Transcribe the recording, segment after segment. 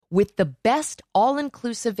With the best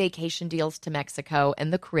all-inclusive vacation deals to Mexico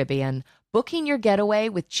and the Caribbean, booking your getaway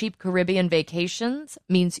with Cheap Caribbean Vacations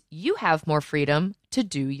means you have more freedom to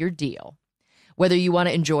do your deal. Whether you want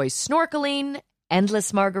to enjoy snorkeling,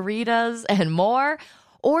 endless margaritas, and more,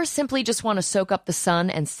 or simply just want to soak up the sun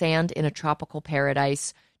and sand in a tropical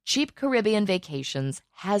paradise, Cheap Caribbean Vacations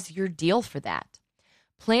has your deal for that.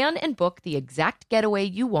 Plan and book the exact getaway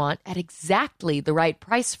you want at exactly the right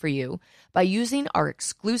price for you by using our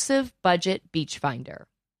exclusive budget beach finder.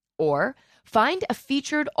 Or find a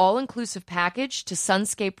featured all-inclusive package to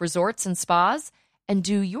Sunscape Resorts and Spas and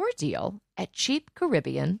do your deal at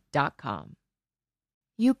cheapcaribbean.com.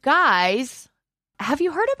 You guys, have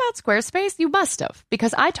you heard about Squarespace? You must have,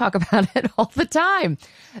 because I talk about it all the time.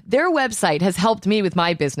 Their website has helped me with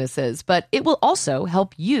my businesses, but it will also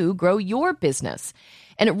help you grow your business.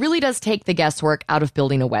 And it really does take the guesswork out of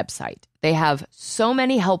building a website. They have so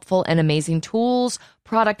many helpful and amazing tools,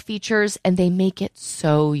 product features, and they make it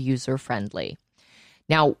so user-friendly.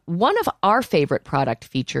 Now, one of our favorite product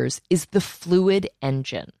features is the Fluid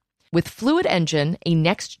Engine. With Fluid Engine, a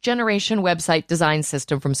next-generation website design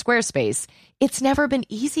system from Squarespace, it's never been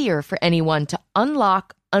easier for anyone to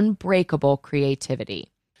unlock unbreakable creativity.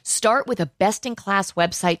 Start with a best-in-class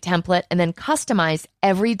website template and then customize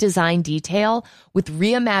every design detail with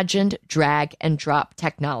reimagined drag-and-drop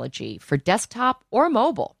technology for desktop or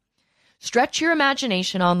mobile. Stretch your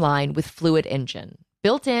imagination online with Fluid Engine,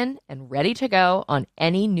 built in and ready to go on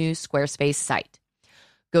any new Squarespace site.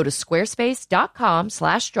 Go to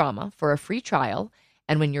squarespace.com/drama for a free trial,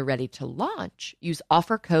 and when you're ready to launch, use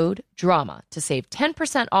offer code DRAMA to save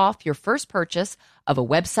 10% off your first purchase of a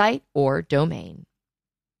website or domain.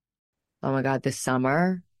 Oh my God, this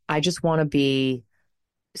summer, I just want to be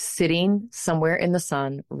sitting somewhere in the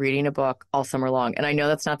sun, reading a book all summer long. And I know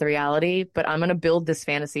that's not the reality, but I'm going to build this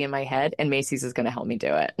fantasy in my head, and Macy's is going to help me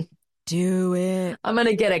do it. Do it. I'm going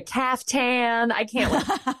to get a caftan. I can't wait.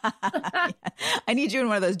 I need you in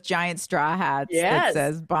one of those giant straw hats Yes. that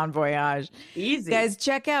says Bon Voyage. Easy. Guys,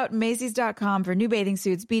 check out Macy's.com for new bathing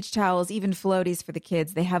suits, beach towels, even floaties for the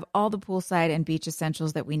kids. They have all the poolside and beach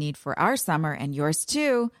essentials that we need for our summer and yours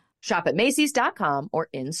too. Shop at Macy's.com or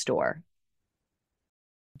in-store.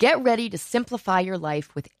 Get ready to simplify your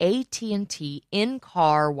life with AT&T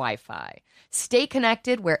in-car Wi-Fi. Stay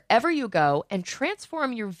connected wherever you go and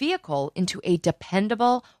transform your vehicle into a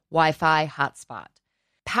dependable Wi-Fi hotspot.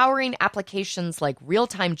 Powering applications like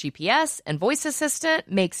real-time GPS and voice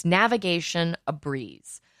assistant makes navigation a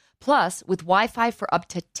breeze. Plus, with Wi-Fi for up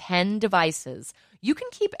to 10 devices, you can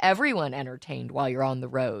keep everyone entertained while you're on the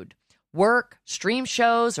road. Work, stream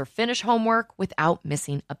shows, or finish homework without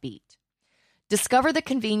missing a beat. Discover the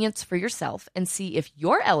convenience for yourself and see if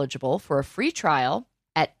you're eligible for a free trial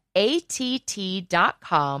at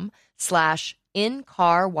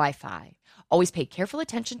att.com/in-car Wi-Fi. Always pay careful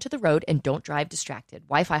attention to the road and don't drive distracted.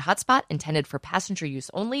 Wi-Fi hotspot intended for passenger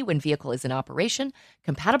use only when vehicle is in operation.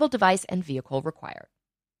 Compatible device and vehicle required.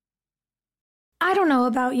 I don't know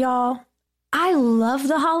about y'all. I love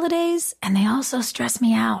the holidays, and they also stress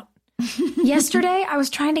me out. Yesterday, I was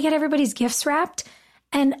trying to get everybody's gifts wrapped,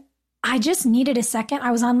 and I just needed a second. I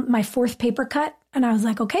was on my 4th paper cut, and I was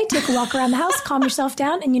like, okay, take a walk around the house, calm yourself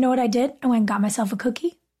down. And you know what I did? I went and got myself a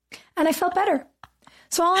cookie, and I felt better.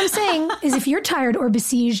 So all I'm saying is if you're tired or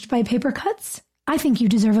besieged by paper cuts, I think you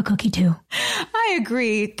deserve a cookie too. I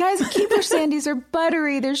agree. Guys, Keebler Sandies are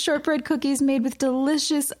buttery. They're shortbread cookies made with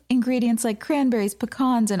delicious ingredients like cranberries,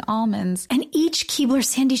 pecans, and almonds. And each Keebler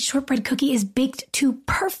Sandies shortbread cookie is baked to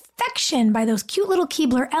perfection by those cute little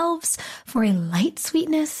Keebler elves for a light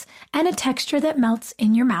sweetness and a texture that melts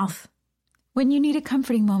in your mouth. When you need a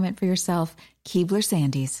comforting moment for yourself, Keebler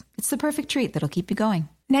Sandies. It's the perfect treat that'll keep you going.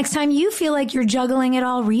 Next time you feel like you're juggling it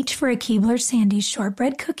all, reach for a Keebler Sandies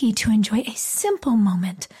shortbread cookie to enjoy a simple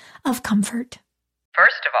moment of comfort.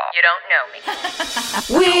 First of all, you don't know me.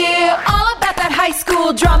 We're all about that high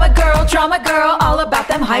school drama girl, all about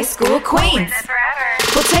them high school queens.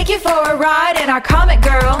 We'll take you for a ride in our comic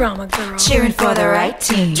girl, Drama girl. cheering for the right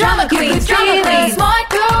team. Drama queens, drama queens. Smart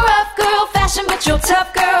girl, rough girl, fashion but you're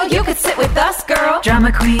tough girl. You could sit with us, girl.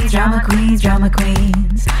 Drama queens, drama queens, drama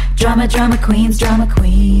queens. Drama queens, drama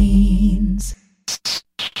queens.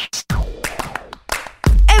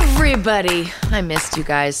 Everybody, I missed you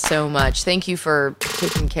guys so much. Thank you for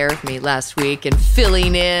taking care of me last week and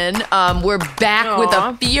filling in. We're back with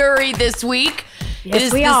a fury this week.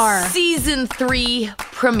 Yes, we are. Season 3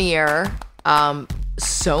 premiere.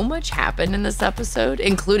 So much happened in this episode,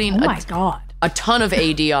 including God. a ton of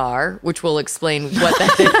ADR, which we'll explain what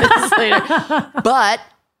that is later. But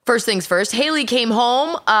First things first, Haley came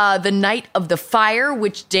home the night of the fire,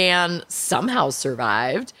 which Dan somehow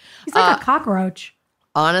survived. He's like a cockroach.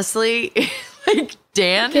 Honestly, like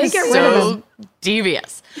Dan is get rid of so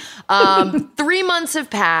devious. 3 months have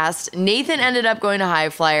passed. Nathan ended up going to High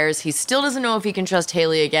Flyers. He still doesn't know if he can trust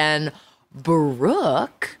Haley again.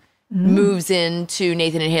 Brooke moves into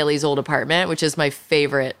Nathan and Haley's old apartment, which is my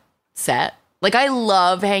favorite set. Like, I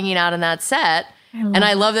love hanging out in that set.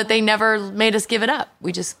 I love that they never made us give it up.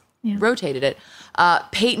 We just rotated it.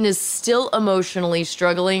 Peyton is still emotionally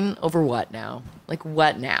struggling over what now? Like,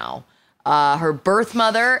 what now? Her birth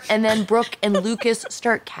mother, and then Brooke and Lucas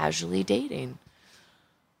start casually dating.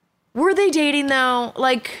 Were they dating, though?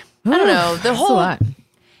 Like, I don't know. The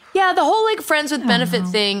whole like friends with benefit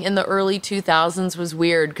thing in the early 2000s was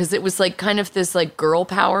weird because it was like kind of this like girl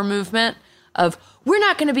power movement of, we're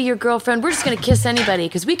not going to be your girlfriend. We're just going to kiss anybody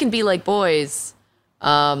because we can be like boys.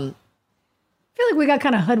 I feel like we got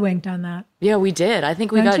kind of hoodwinked on that. Yeah, we did. I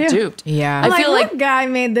think we got duped. Yeah. I feel like guy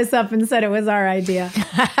made this up and said it was our idea.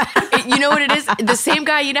 You know what it is? The same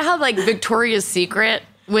guy, you know how like Victoria's Secret,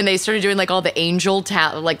 when they started doing like all the angel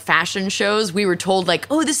like fashion shows, we were told like,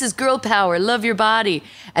 oh, this is girl power, love your body.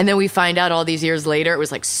 And then we find out all these years later, it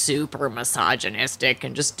was like super misogynistic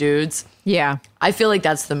and just dudes. Yeah. I feel like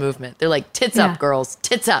that's the movement. They're like, tits up, girls,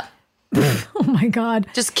 tits up. Oh my God.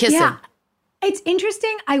 Just kissing. Yeah. It's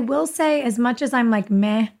interesting. I will say, as much as I'm like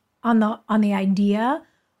meh on the idea,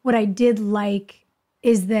 what I did like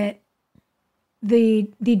is that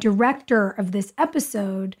the director of this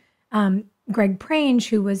episode, Greg Prange,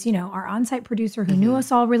 who was, you know, our on-site producer who knew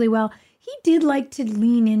us all really well, he did like to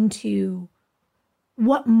lean into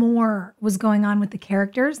what more was going on with the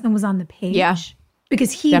characters than was on the page. Yeah.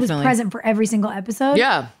 Because he Definitely. was present for every single episode.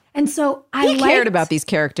 Yeah. And so He cared about these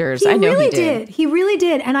characters. I know really he did. He really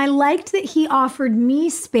did. And I liked that he offered me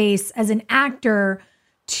space as an actor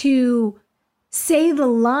to say the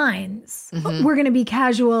lines. We're going to be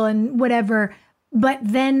casual and whatever, but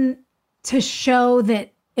then to show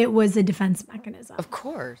that it was a defense mechanism. Of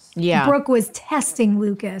course. Yeah. Brooke was testing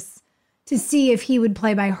Lucas to see if he would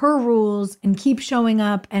play by her rules and keep showing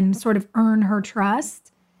up and sort of earn her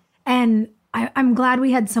trust. And I'm glad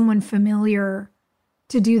we had someone familiar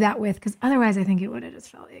to do that with, because otherwise I think it would have just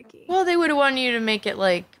felt icky. Well, they would have wanted you to make it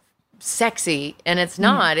like sexy, and it's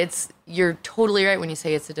not. You're totally right when you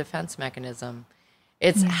say it's a defense mechanism.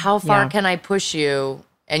 It's how far can I push you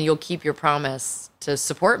and you'll keep your promise to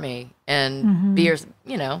support me and be your,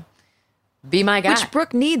 you know, be my guy. Which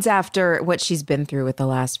Brooke needs after what she's been through with the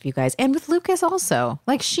last few guys, and with Lucas also.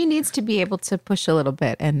 Like, she needs to be able to push a little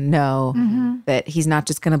bit and know that he's not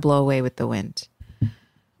just going to blow away with the wind.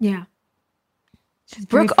 Yeah. She's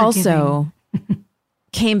very Brooke also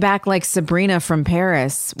came back like Sabrina from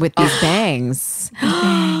Paris with these bangs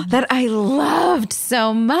that I loved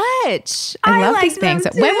so much. I love like these bangs.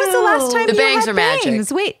 them When was the last too. time The you bangs had are magic.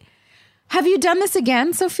 bangs? Wait, have you done this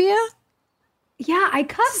again, Sophia? Yeah, I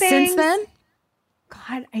cut bangs. Since then?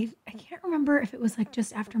 God, I can't remember if it was like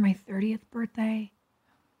just after my 30th birthday.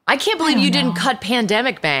 I can't believe you didn't cut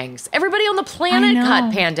pandemic bangs. Everybody on the planet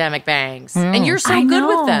cut pandemic bangs, and you're so I good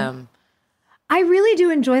know. with them. I really do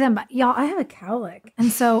enjoy them, but y'all, I have a cowlick. And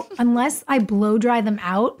so unless I blow dry them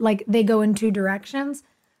out, like they go in two directions.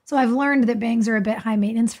 So I've learned that bangs are a bit high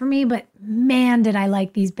maintenance for me, but man, did I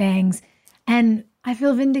like these bangs. And I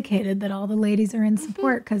feel vindicated that all the ladies are in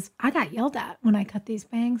support because I got yelled at when I cut these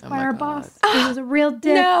bangs by our boss. It was a real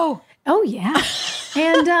dick. No. Oh, yeah.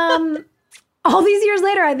 And all these years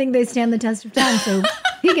later, I think they stand the test of time. So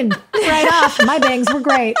he can write off. My bangs were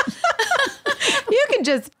great. You can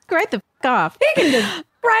just write the off. He can just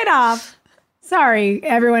write off. Sorry,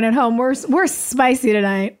 everyone at home. We're spicy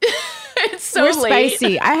tonight. It's so We're late.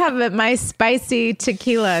 spicy. I have my spicy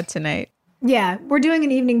tequila tonight. Yeah, we're doing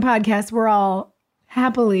an evening podcast. We're all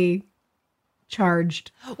happily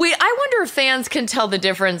charged. Wait, I wonder if fans can tell the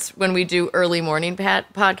difference when we do early morning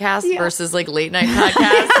podcasts versus like late night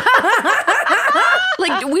podcasts.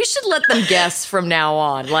 Like, we should let them guess from now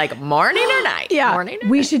on, like morning or night. Yeah. Morning or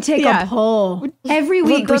We night. should take Yeah. a poll. Every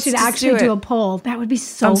week we let's should just actually do do it. a poll. That would be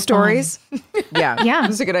so On fun. stories. Yeah. Yeah.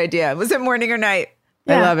 That's a good idea. Was it morning or night?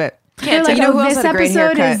 I Yeah. love it. They're like, You know oh, who else this had a great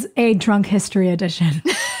episode haircut? is a drunk history edition.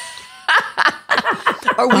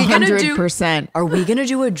 Are we gonna do? 100%. Are we gonna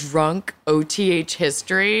do a drunk OTH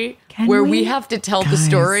history Can where we? we have to tell the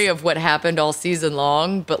story of what happened all season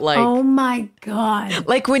long, but like, Oh my God.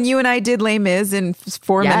 Like when you and I did Les Mis in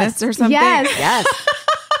 4 Yes. minutes or something. Yes. yes,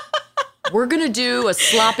 we're gonna do a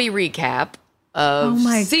sloppy recap of Oh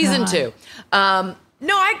my season God. 2.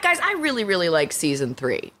 No, guys, I really, really like season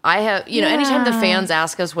 3. I have, anytime the Yeah. fans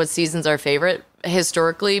ask us what season's our favorite,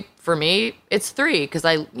 historically, for me, it's 3 because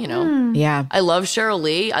I love Cheryl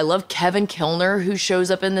Lee. I love Kevin Kilner, who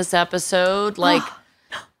shows up in this episode. Like,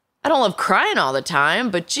 I don't love crying all the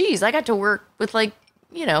time, but geez, I got to work with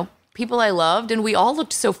people I loved, and we all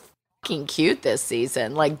looked so fucking cute this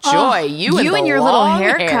season. Like, Joy, you and your little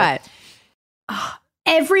haircut.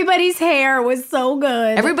 Everybody's hair was so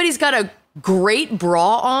good. Everybody's got a great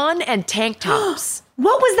bra on and tank tops.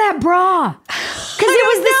 What was that bra? Because it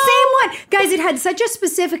was the same one. Guys, it had such a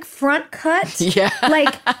specific front cut. Yeah.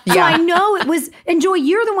 So I know it was, and Joy,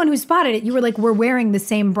 you're the one who spotted it. You were like, we're wearing the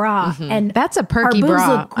same bra. And That's a perky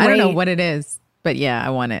bra. I don't know what it is, but yeah, I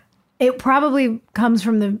want it. It probably comes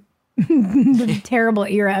from the terrible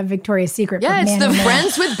era of Victoria's Secret. Yeah, it's the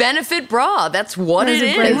Friends with Benefit bra. That's what it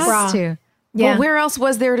is. Great bra. Yeah. Well, where else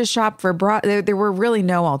was there to shop for bra? There were really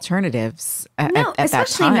no alternatives at that time.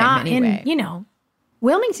 Especially not anyway. in,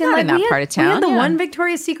 Wilmington. Not in that part of town. We had the one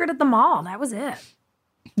Victoria's Secret at the mall. That was it.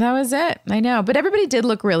 That was it. I know, but everybody did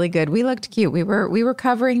look really good. We looked cute. We were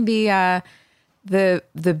covering the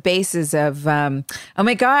bases of oh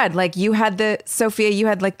my God, like you had Sophia, you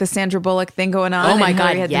had like the Sandra Bullock thing going on. Oh my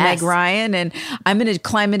God, you had the Meg Ryan, and I'm going to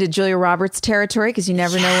climb into Julia Roberts territory because you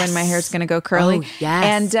never know when my hair's going to go curly. Oh,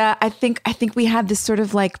 yes. And I think we had this sort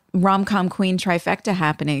of like rom-com queen trifecta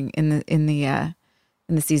happening in the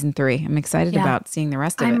season 3. I'm excited about seeing the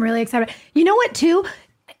rest of it. I'm really excited. You know what, too?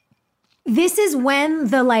 This is when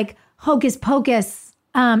the like hocus pocus,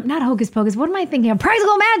 not hocus pocus, what am I thinking of?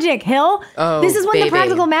 Practical magic, Hill. Oh, this is when baby. the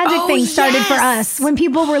practical magic thing started for us. When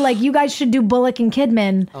people were like, you guys should do Bullock and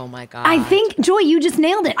Kidman. Oh my God. I think, Joy, you just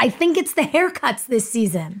nailed it. I think it's the haircuts this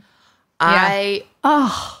season. Who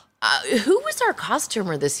was our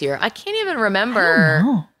costumer this year? I can't even remember. I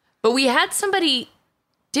don't know. But we had somebody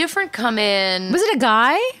different come in. Was it a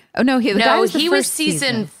guy? Oh no, the guy was the he first was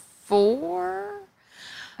season 4.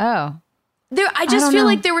 Oh. I just feel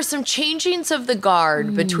like there were some changings of the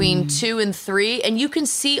guard between 2 and 3, and you can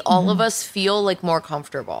see all of us feel like more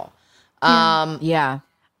comfortable. Yeah.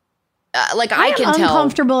 Like I can tell. I'm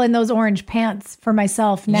uncomfortable in those orange pants for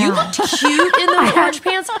myself now. You looked cute in those orange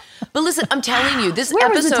pants. But listen, I'm telling you, this Where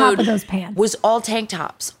was episode the top of those pants? was all tank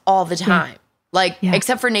tops all the time.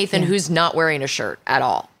 Except for Nathan, who's not wearing a shirt at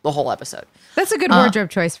all the whole episode. That's a good wardrobe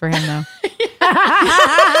choice for him, though.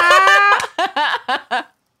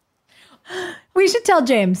 We should tell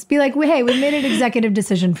James, be like, hey, we made an executive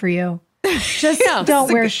decision for you. Just don't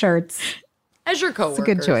wear shirts. As your coworkers. It's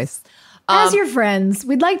a good choice. As your friends,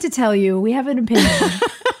 we'd like to tell you we have an opinion.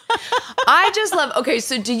 I just love, okay,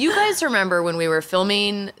 so do you guys remember when we were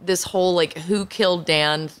filming this whole like Who Killed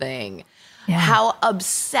Dan thing? Yeah. How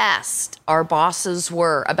obsessed our bosses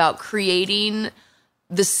were about creating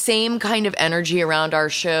the same kind of energy around our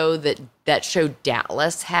show that show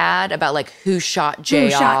Dallas had about like who shot JR. Who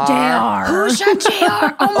shot JR? Who shot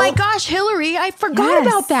JR? Oh my gosh, Hillary, I forgot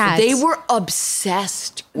about that. They were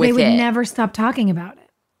obsessed with it. They would never stop talking about it.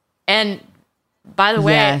 And by the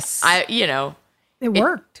way, Yes. It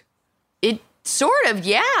worked. It sort of,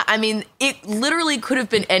 yeah. I mean, it literally could have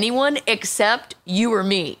been anyone except you or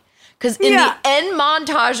me. Because in the end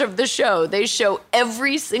montage of the show, they show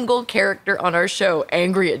every single character on our show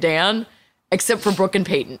angry at Dan, except for Brooke and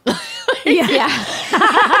Peyton. We're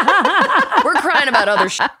crying about other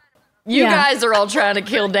shit. You guys are all trying to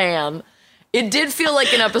kill Dan. It did feel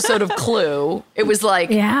like an episode of Clue. It was like,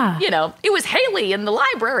 it was Haley in the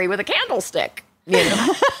library with a candlestick.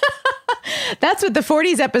 That's what the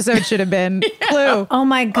 40s episode should have been. Clue. Oh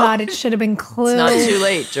my God, it should have been Clue. It's not too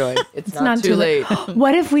late, Joy. It's not too late.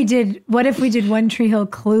 What if we did One Tree Hill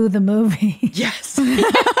Clue the movie? Yes.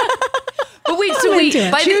 But wait, so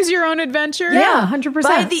choose your own adventure? Yeah, 100%.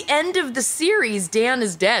 By the end of the series, Dan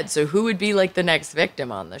is dead. So who would be like the next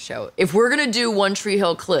victim on the show? If we're going to do One Tree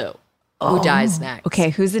Hill Clue, who dies next? Okay,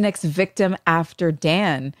 who's the next victim after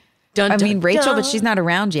Dan? Dun, I mean, dun, Rachel, dun. but she's not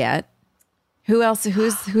around yet. Who else?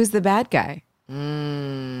 Who's the bad guy? I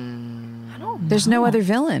don't know. There's no other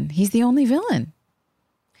villain. He's the only villain.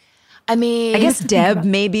 I mean, I guess Deb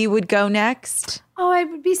maybe would go next. Oh, it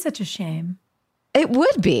would be such a shame. It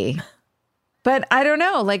would be. But I don't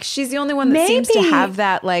know. Like, she's the only one that seems to have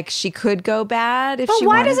that, like, she could go bad if she wanted to. But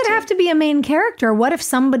why does it have to be a main character? What if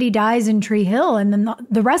somebody dies in Tree Hill and then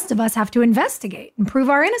the rest of us have to investigate and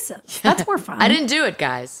prove our innocence? That's more fun. I didn't do it,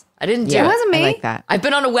 guys. I didn't do it. It wasn't me. I like that. I've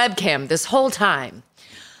been on a webcam this whole time.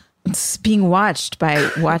 It's being watched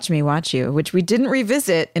by Watch Me Watch You, which we didn't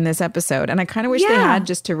revisit in this episode. And I kind of wish they had,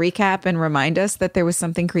 just to recap and remind us that there was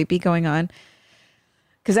something creepy going on.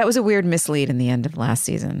 Because that was a weird mislead in the end of last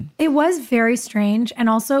season. It was very strange. And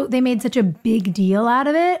also, they made such a big deal out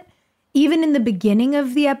of it. even in the beginning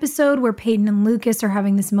of the episode where Peyton and Lucas are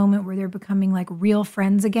having this moment where they're becoming like real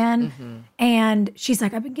friends again. Mm-hmm. And she's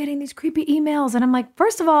like, I've been getting these creepy emails. And I'm like,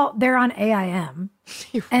 first of all, they're on AIM.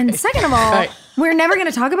 And second of all, we're never going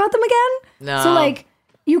to talk about them again. No. So like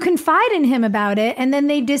you confide in him about it and then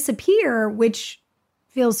they disappear, which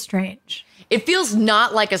feels strange. It feels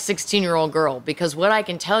not like a 16-year-old girl, because what I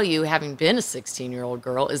can tell you, having been a 16-year-old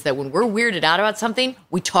girl, is that when we're weirded out about something,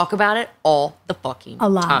 we talk about it all the fucking A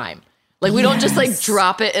lot. time. Like, we don't just like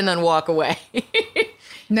drop it and then walk away.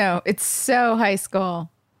 No, it's so high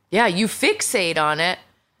school. Yeah, you fixate on it.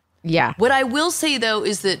 Yeah. What I will say, though,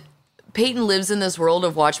 is that Peyton lives in this world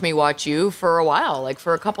of Watch Me, Watch You for a while, like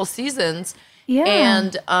for a couple seasons. Yeah.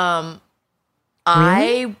 And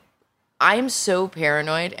I'm so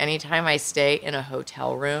paranoid anytime I stay in a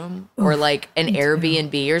hotel room or like an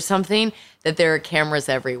Airbnb or something that there are cameras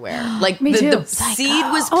everywhere. Like Me too. the seed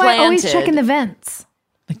was Oh, planted. I always check in the vents.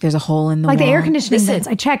 Like there's a hole in the Like wall. the air conditioning Listen. vents.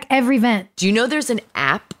 I check every vent. Do you know there's an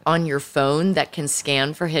app on your phone that can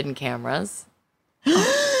scan for hidden cameras?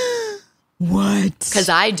 What? Because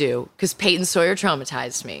I do. Because Peyton Sawyer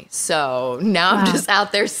traumatized me. So now I'm just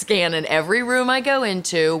out there scanning every room I go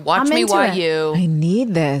into. Watch I'm Me, into Watch it. You. I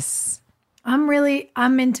need this.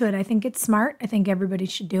 I'm into it. I think it's smart. I think everybody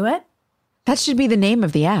should do it. That should be the name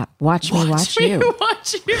of the app. Watch me, watch you.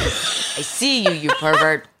 Watch you. I see you, you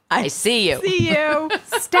pervert. I see you. See you.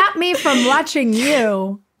 Stop me from watching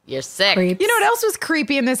you. You're sick. Creeps. You know what else was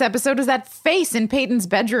creepy in this episode was that face in Peyton's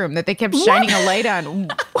bedroom that they kept shining a light on.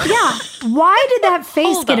 Yeah. Why did that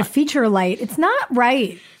face get a feature light? It's not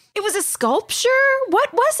right. It was a sculpture?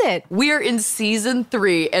 What was it? We're in season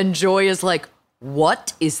 3, and Joy is like,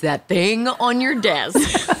 what is that thing on your desk?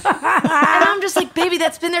 And I'm just like, baby,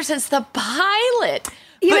 that's been there since the pilot.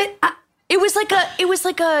 Even- But it was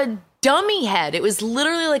like a dummy head. It was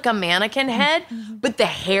literally like a mannequin head, but the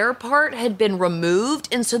hair part had been removed,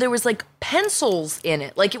 and so there was like pencils in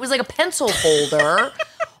it. Like it was like a pencil holder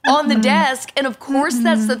on the desk, and of course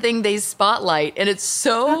that's the thing they spotlight, and it's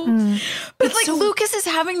so But like Lucas is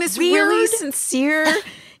having this weird. really sincere.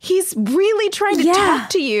 He's really trying to Yeah. talk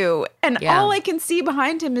to you, and Yeah. all I can see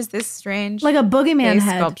behind him is this strange Like a boogeyman face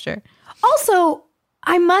head. sculpture. Also,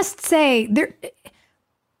 I must say,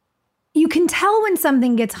 you can tell when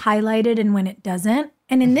something gets highlighted and when it doesn't.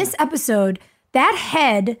 And in this episode, that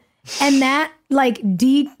head and that like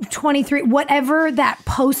D23, whatever that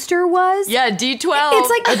poster was. yeah, D12. It's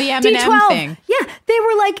like Or the M&M D12. thing. Yeah, they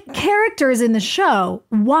were like characters in the show.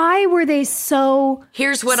 Why were they so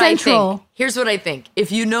Here's what central? I think. Here's what I think.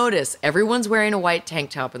 If you notice, everyone's wearing a white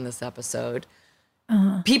tank top in this episode.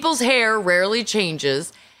 People's hair rarely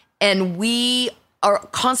changes, and we are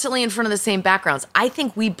constantly in front of the same backgrounds. I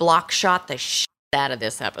think we block shot the shit out of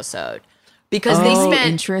this episode because they spent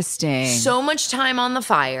Interesting. so much time on the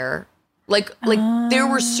fire. Like there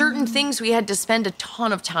were certain things we had to spend a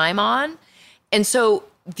ton of time on. And so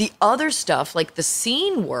the other stuff, like the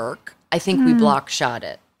scene work, I think we block shot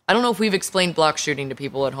it. I don't know if we've explained block shooting to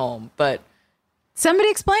people at home, but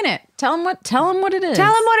Somebody explain it. Tell him what it is.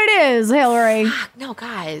 Tell them what it is, Hillary. no,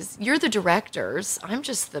 guys, you're the directors. I'm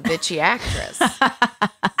just the bitchy actress.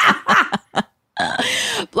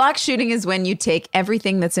 Block shooting is when you take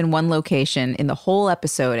everything that's in one location in the whole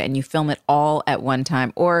episode and you film it all at one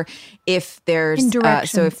time. Or if there's In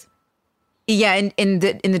directions. in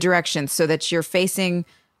the directions, so that you're facing.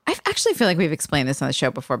 I actually feel like we've explained this on the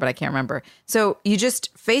show before, but I can't remember. So you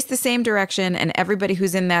just face the same direction, and everybody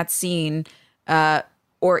who's in that scene,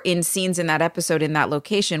 or in scenes in that episode in that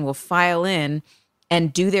location, will file in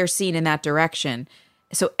and do their scene in that direction.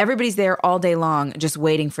 So everybody's there all day long, just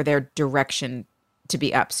waiting for their direction to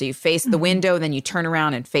be up. So you face the window, then you turn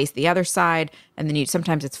around and face the other side, and then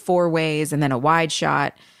sometimes it's 4 ways and then a wide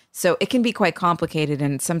shot. So it can be quite complicated,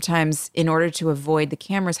 and sometimes in order to avoid the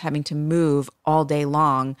cameras having to move all day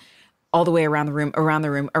long, all the way around the room, around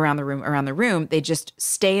the room, around the room, around the room, they just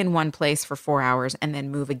stay in one place for 4 hours and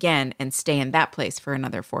then move again and stay in that place for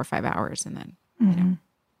another 4 or 5 hours, and then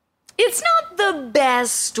It's not the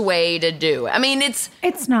best way to do it. I mean, it's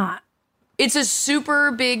not. a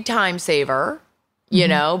super big time saver, you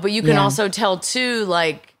know, but you can Yeah. also tell too,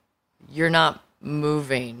 like, you're not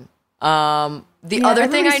moving. The Yeah, other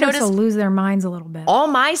thing everybody I starts noticed, to lose their minds a little bit. all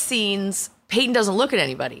my scenes, Peyton doesn't look at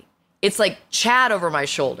anybody. It's like Chad over my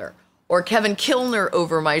shoulder or Kevin Kilner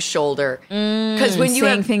over my shoulder. Because when you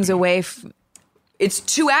saying have, things away. it's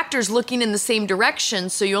 2 actors looking in the same direction,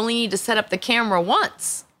 so you only need to set up the camera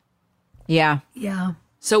once. Yeah. Yeah.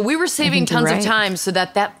 So we were saving think you're tons of right. time so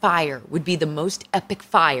that fire would be the most epic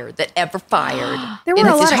fire that ever fired. There were in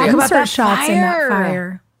a lot of history. about insert that shots in that fire.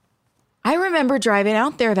 fire. I remember driving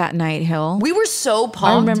out there that night, Hill. We were so I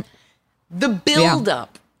pumped. remember. The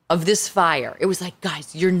buildup of this fire, it was like,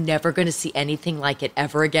 guys, you're never going to see anything like it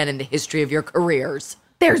ever again in the history of your careers.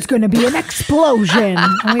 There's going to be an explosion.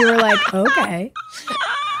 And we were like, okay.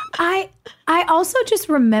 I also just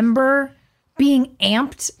remember being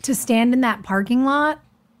amped to stand in that parking lot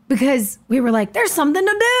because we were like, there's something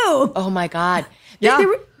to do. Oh my God. There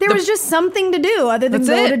was just something to do other than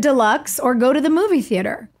go to Deluxe or go to the movie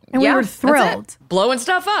theater. And we were thrilled. Blowing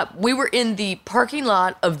stuff up. We were in the parking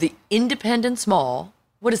lot of the Independence Mall.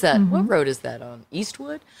 What is that? What road is that on?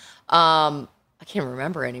 Eastwood? I can't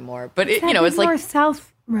remember anymore. But it's like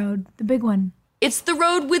North-South road, the big one. It's the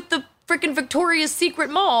road with the freaking Victoria's Secret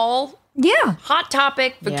Mall. Yeah. Hot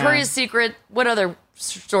Topic, Victoria's Secret. What other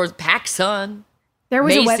stores? PacSun. There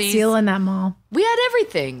was Macy's. a Wet Seal in that mall. We had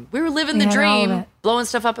everything. We were living the had all of dream, it. blowing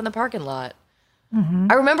stuff up in the parking lot.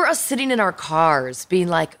 I remember us sitting in our cars being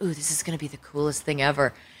like, ooh, this is going to be the coolest thing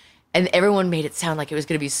ever. And everyone made it sound like it was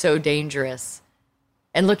going to be so dangerous.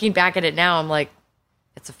 And looking back at it now, I'm like,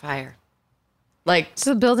 it's a fire. Like, It's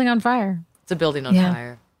a building on fire. it's a building on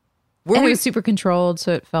fire. And it we, was super controlled,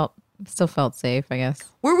 so it still felt safe, I guess.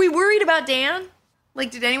 were we worried about Dan?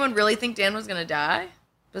 Like, did anyone really think Dan was going to die?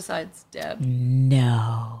 Besides Deb?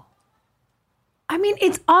 No. I mean,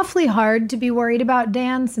 it's awfully hard to be worried about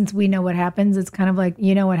Dan since we know what happens. It's kind of like,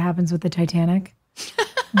 you know what happens with the Titanic.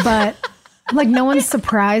 But like no one's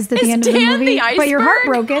surprised at the end of the Dan movie. the But you're iceberg?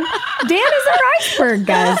 heartbroken. Dan is our iceberg,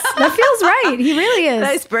 guys. That feels right. He really is. The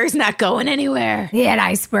iceberg's not going anywhere. That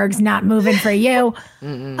iceberg's not moving for you.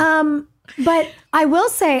 But I will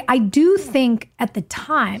say, I do think at the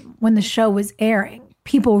time when the show was airing,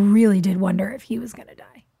 people really did wonder if he was going to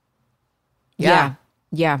die.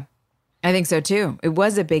 Yeah. I think so too. It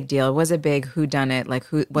was a big deal. It was a big whodunit, like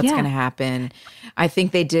what's going to happen. I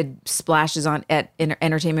think they did splashes on at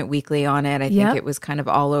Entertainment Weekly on it. I think it was kind of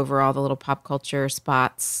all over all the little pop culture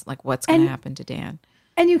spots, like what's going to happen to Dan.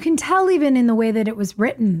 And you can tell even in the way that it was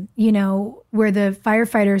written, you know, where the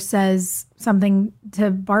firefighter says something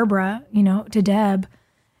to Barbara, you know, to Deb,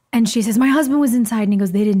 and she says, my husband was inside, and he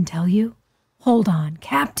goes, they didn't tell you? Hold on,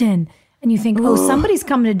 Captain. And you think, oh, somebody's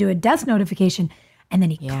coming to do a death notification. And then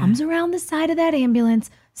he comes around the side of that ambulance,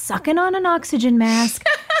 sucking on an oxygen mask,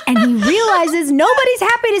 and he realizes nobody's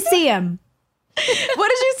happy to see him. What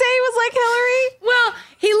did you say he was like, Hillary? Well,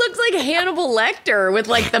 he looks like Hannibal Lecter with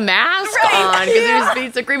like the mask on because his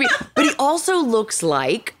feet so creepy. But he also looks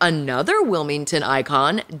like another Wilmington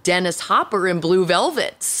icon, Dennis Hopper in Blue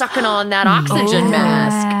Velvet, sucking on that oxygen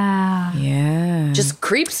mask. Yeah. Just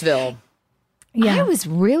Creepsville. Yeah. I was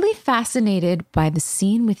really fascinated by the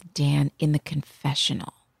scene with Dan in the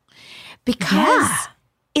confessional because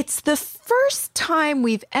it's the first time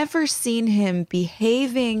we've ever seen him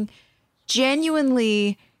behaving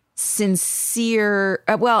genuinely sincere.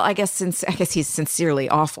 I guess he's sincerely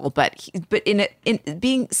awful, but in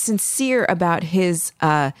being sincere about his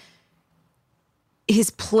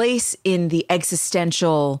place in the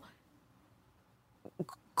existential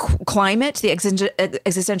climate, the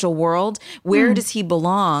existential world. Where does he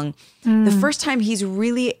belong? The first time he's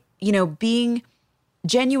really,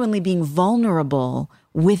 genuinely being vulnerable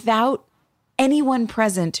without anyone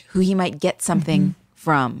present who he might get something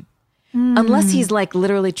from. Unless he's like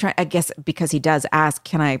literally trying, I guess, because he does ask,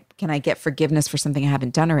 can I get forgiveness for something I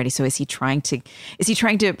haven't done already? So is he trying to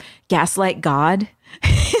gaslight God?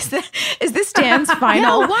 Is this Dan's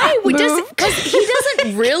final? No, why? move? Because he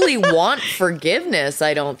doesn't really want forgiveness,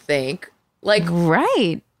 I don't think. Like,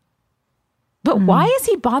 right. But why is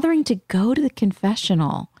he bothering to go to the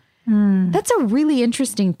confessional? That's a really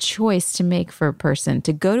interesting choice to make for a person,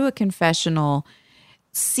 to go to a confessional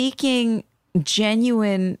seeking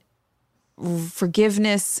genuine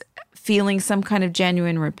forgiveness, feeling some kind of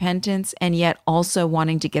genuine repentance, and yet also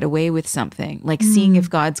wanting to get away with something, like seeing if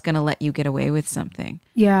God's going to let you get away with something.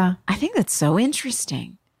 Yeah. I think that's so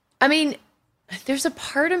interesting. I mean, there's a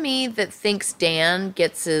part of me that thinks Dan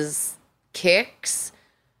gets his kicks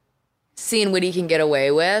seeing what he can get away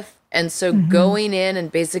with. And so going in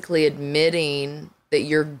and basically admitting that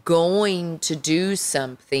you're going to do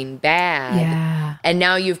something bad. Yeah. And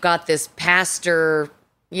now you've got this pastor,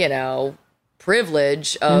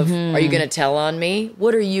 privilege of, are you going to tell on me?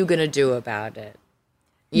 What are you going to do about it?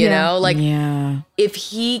 You know, like if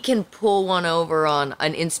he can pull one over on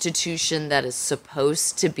an institution that is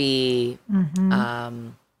supposed to be, I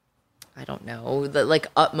don't know, like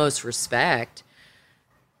utmost respect,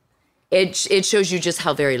 it shows you just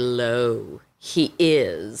how very low he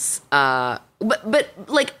is. But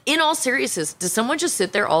like in all seriousness, does someone just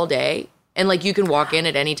sit there all day and like you can walk in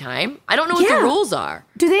at any time? I don't know what the rules are.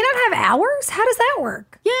 Do they not have hours? How does that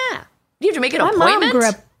work? Yeah. You have to make an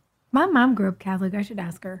appointment? My mom grew up Catholic. I should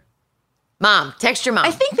ask her. Mom, text your mom. I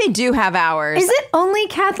think they do have hours. Is it only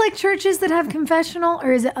Catholic churches that have confessional,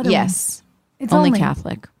 or is it other ones? Yes. It's Only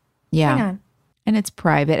Catholic. Yeah. Hang on. And it's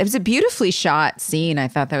private. It was a beautifully shot scene. I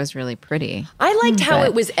thought that was really pretty. I liked how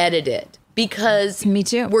it was edited because Me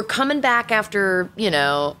too. We're coming back after,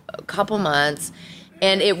 a couple months,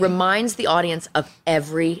 and it reminds the audience of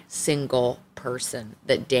every single person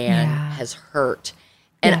that Dan has hurt.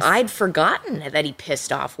 And Yes. I'd forgotten that he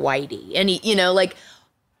pissed off Whitey. And he,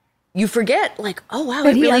 you forget, oh wow,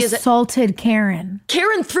 But it he really is. assaulted Karen.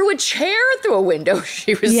 Karen threw a chair through a window.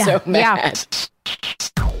 She was so mad.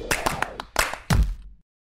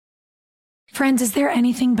 Friends, is there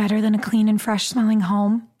anything better than a clean and fresh smelling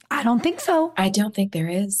home? I don't think so. I don't think there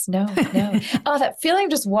is. No. Oh, that feeling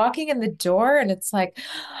of just walking in the door and it's like,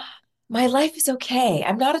 my life is okay.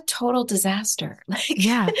 I'm not a total disaster.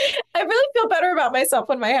 Yeah. I really feel better about myself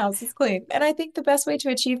when my house is clean. And I think the best way to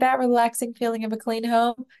achieve that relaxing feeling of a clean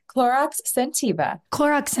home, Clorox Scentiva.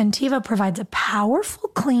 Clorox Scentiva provides a powerful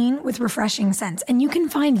clean with refreshing scents, and you can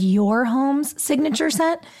find your home's signature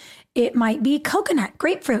scent. It might be coconut,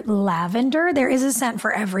 grapefruit, lavender. There is a scent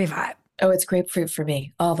for every vibe. Oh, it's grapefruit for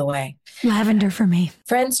me all the way. Lavender for me.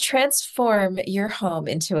 Friends, transform your home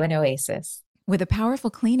into an oasis. With a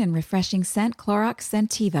powerful, clean, and refreshing scent, Clorox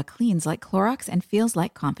Scentiva cleans like Clorox and feels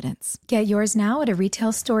like confidence. Get yours now at a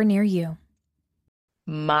retail store near you.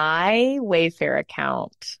 My Wayfair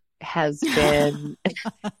account has been,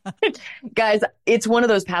 guys, it's one of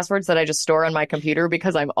those passwords that I just store on my computer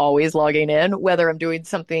because I'm always logging in, whether I'm doing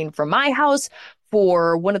something for my house,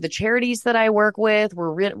 for one of the charities that I work with.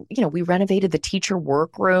 We renovated the teacher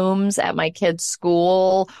workrooms at my kids'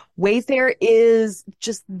 school. Wayfair is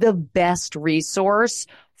just the best resource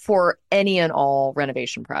for any and all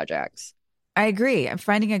renovation projects. I agree. I'm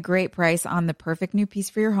finding a great price on the perfect new piece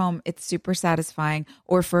for your home. It's super satisfying,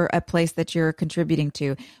 or for a place that you're contributing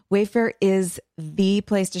to. Wayfair is the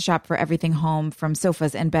place to shop for everything home, from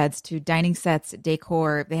sofas and beds to dining sets,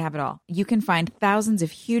 decor. They have it all. You can find thousands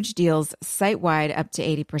of huge deals site-wide, up to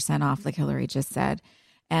 80% off, like Hillary just said.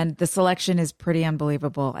 And the selection is pretty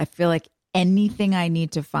unbelievable. I feel like anything I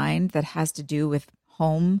need to find that has to do with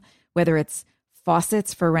home, whether it's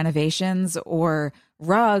faucets for renovations or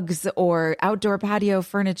rugs or outdoor patio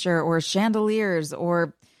furniture or chandeliers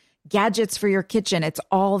or gadgets for your kitchen, it's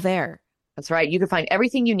all there. That's right. You can find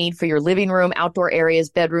everything you need for your living room, outdoor areas,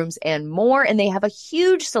 bedrooms, and more. And they have a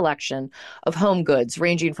huge selection of home goods,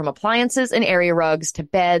 ranging from appliances and area rugs to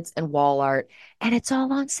beds and wall art. And it's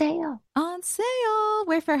all on sale. On sale.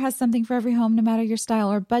 Wayfair has something for every home, no matter your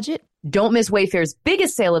style or budget. Don't miss Wayfair's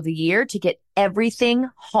biggest sale of the year to get everything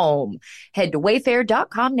home. Head to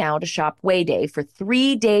wayfair.com now to shop Wayday for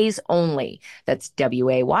 3 days only. That's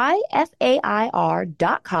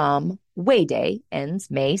WAYFAIR.com. Wayday ends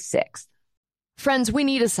May 6th. Friends, we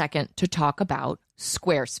need a second to talk about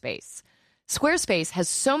Squarespace. Squarespace has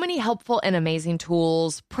so many helpful and amazing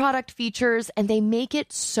tools, product features, and they make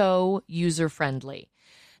it so user-friendly.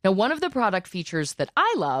 Now, one of the product features that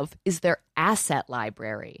I love is their asset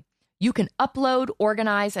library. You can upload,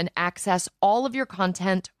 organize, and access all of your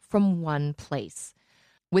content from one place.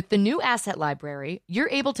 With the new asset library, you're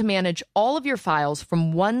able to manage all of your files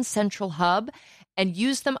from one central hub and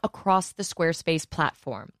use them across the Squarespace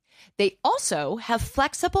platform. They also have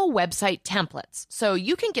flexible website templates, so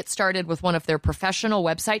you can get started with one of their professional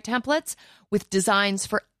website templates with designs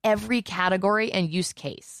for every category and use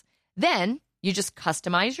case. Then you just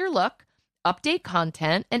customize your look, update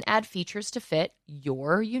content, and add features to fit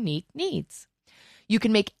your unique needs. You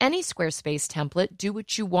can make any Squarespace template do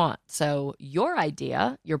what you want, so your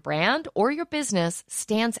idea, your brand, or your business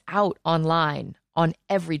stands out online on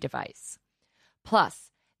every device. Plus,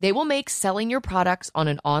 they will make selling your products on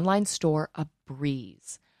an online store a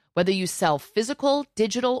breeze. Whether you sell physical,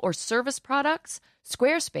 digital, or service products,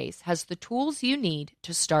 Squarespace has the tools you need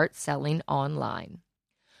to start selling online.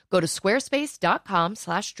 Go to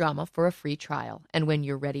squarespace.com/drama for a free trial. And when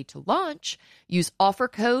you're ready to launch, use offer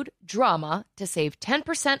code DRAMA to save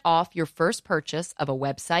 10% off your first purchase of a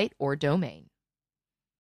website or domain.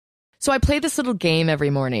 So I play this little game every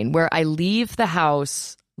morning where I leave the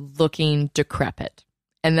house looking decrepit.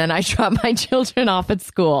 And then I drop my children off at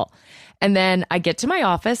school. And then I get to my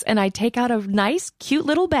office and I take out a nice, cute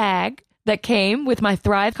little bag that came with my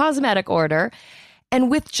Thrive cosmetic order.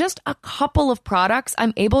 And with just a couple of products,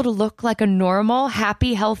 I'm able to look like a normal,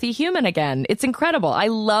 happy, healthy human again. It's incredible. I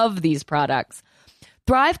love these products.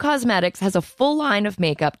 Thrive Cosmetics has a full line of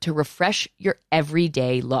makeup to refresh your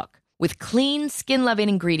everyday look. With clean, skin-loving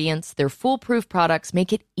ingredients, their foolproof products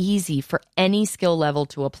make it easy for any skill level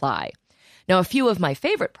to apply. Now, a few of my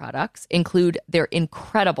favorite products include their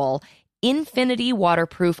incredible Infinity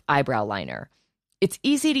Waterproof Eyebrow Liner. Its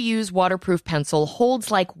easy-to-use waterproof pencil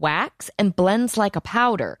holds like wax and blends like a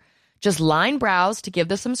powder. Just line brows to give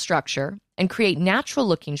them some structure and create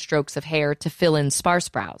natural-looking strokes of hair to fill in sparse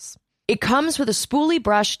brows. It comes with a spoolie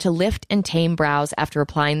brush to lift and tame brows after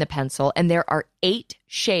applying the pencil, and there are 8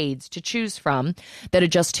 shades to choose from that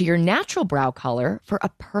adjust to your natural brow color for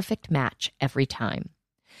a perfect match every time.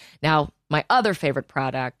 Now, my other favorite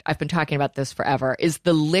product, I've been talking about this forever, is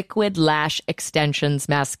the Liquid Lash Extensions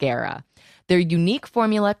Mascara. Their unique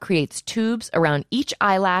formula creates tubes around each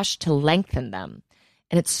eyelash to lengthen them.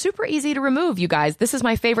 And it's super easy to remove, you guys. This is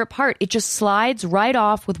my favorite part. It just slides right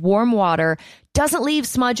off with warm water, doesn't leave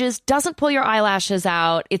smudges, doesn't pull your eyelashes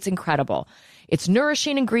out. It's incredible. Its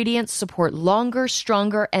nourishing ingredients support longer,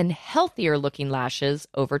 stronger, and healthier looking lashes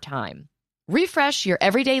over time. Refresh your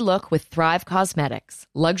everyday look with Thrive Cosmetics,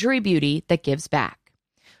 luxury beauty that gives back.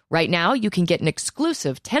 Right now, you can get an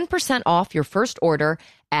exclusive 10% off your first order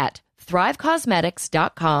at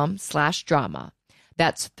thrivecosmetics.com/drama.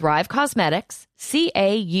 That's Thrive Cosmetics,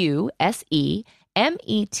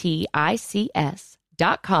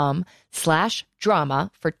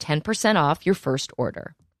 CAUSEMETICS.com/drama for 10% off your first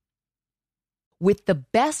order. With the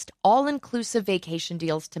best all-inclusive vacation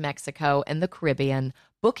deals to Mexico and the Caribbean,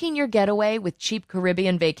 booking your getaway with Cheap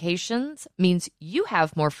Caribbean Vacations means you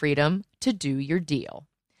have more freedom to do your deal.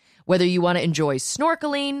 Whether you want to enjoy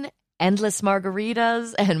snorkeling, endless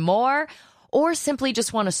margaritas, and more, or simply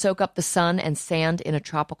just want to soak up the sun and sand in a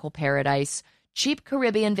tropical paradise, Cheap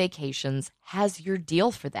Caribbean Vacations has your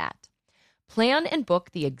deal for that. Plan and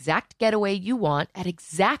book the exact getaway you want at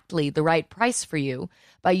exactly the right price for you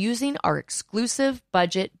by using our exclusive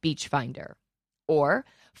budget beach finder. Or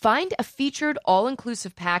find a featured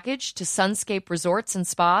all-inclusive package to Sunscape Resorts and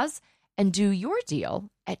Spas and do your deal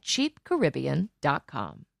at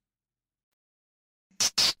cheapcaribbean.com.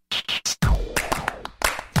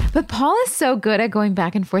 But Paul is so good at going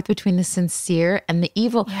back and forth between the sincere and the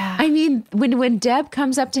evil. Yeah. I mean, when Deb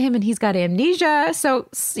comes up to him and he's got amnesia,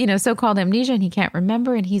 so-called amnesia, and he can't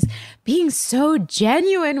remember, and he's being so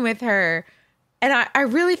genuine with her. And I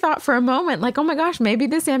really thought for a moment, like, oh my gosh, maybe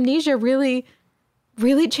this amnesia really,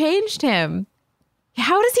 really changed him.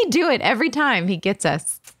 How does he do it every time he gets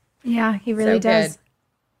us? Yeah, he really does. Good.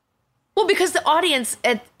 Well, because the audience,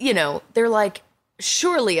 they're like,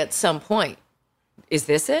 surely at some point, is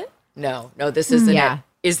this it? No, this isn't it.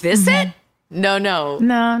 Is this it? No. No.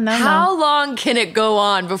 How long can it go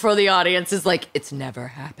on before the audience is like, it's never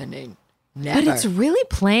happening? Never. But it's really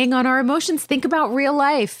playing on our emotions. Think about real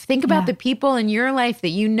life. Think about the people in your life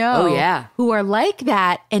that you know who are like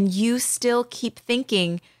that, and you still keep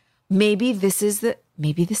thinking, maybe this is the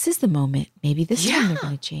moment. Maybe this time they're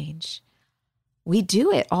going to change. We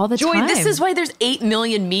do it all the time. Joy, this is why there's 8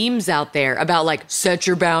 million memes out there about like, set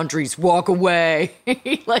your boundaries, walk away.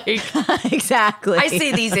 Like, exactly. I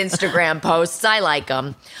see these Instagram posts. I like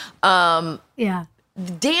them. Yeah.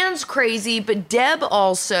 Dan's crazy, but Deb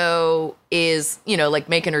also is, like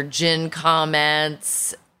making her gin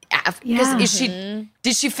comments. Because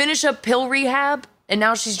did she finish up pill rehab and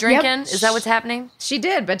now she's drinking? Yep. Is that what's happening? She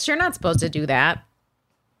did, but you're not supposed to do that.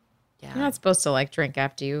 Yeah. You're not supposed to drink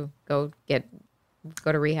after you go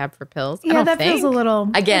to rehab for pills. Yeah, that feels a little.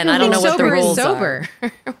 Again, I don't know what the rules are.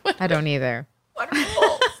 I don't either. What are the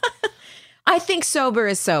rules? I think sober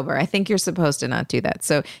is sober. I think you're supposed to not do that.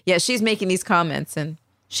 So, yeah, she's making these comments and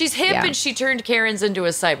She's hip and she turned Karen's into a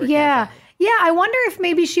cyber Yeah. cafe. Yeah, I wonder if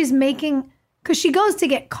maybe she's making, because she goes to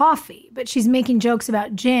get coffee, but she's making jokes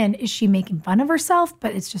about gin. Is she making fun of herself,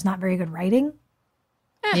 but it's just not very good writing?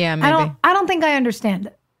 yeah, maybe. I don't think I understand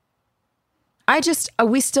it.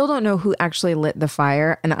 We still don't know who actually lit the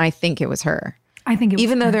fire, and I think it was her. I think it was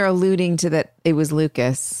Even though her. they're alluding to that it was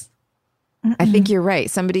Lucas. I think you're right.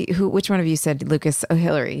 Which one of you said Lucas? Oh,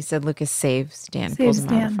 Hillary. He said Lucas saves Dan, pulls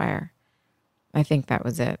him out of the fire. I think that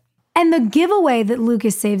was it. And the giveaway that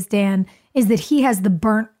Lucas saves Dan is that he has the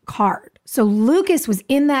burnt card. So Lucas was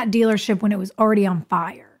in that dealership when it was already on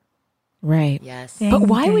fire. Right. Yes. Dang, But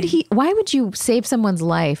why dang. would you save someone's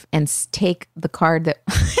life and take the card that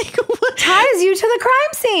Ties you to the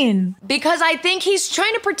crime scene? Because I think he's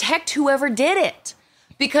trying to protect whoever did it.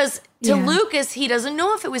 Because to Lucas, he doesn't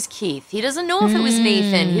know if it was Keith. He doesn't know if it was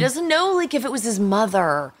Nathan. He doesn't know if it was his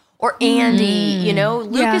mother or Andy.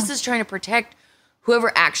 Lucas is trying to protect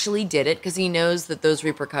whoever actually did it because he knows that those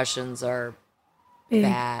repercussions are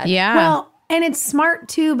bad. Yeah. Well, and it's smart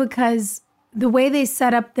too because the way they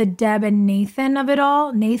set up the Deb and Nathan of it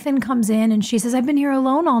all, Nathan comes in and she says, I've been here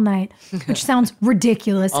alone all night, which sounds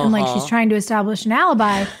ridiculous and like she's trying to establish an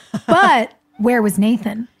alibi. But where was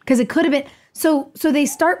Nathan? Because it could have been. So they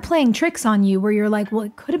start playing tricks on you where you're like, well,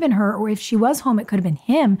 it could have been her, or if she was home, it could have been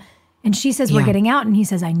him. And she says, we're getting out. And he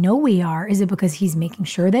says, I know we are. Is it because he's making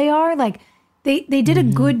sure they are? Like they did a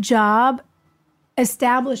good job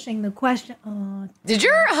establishing the question. Oh, Did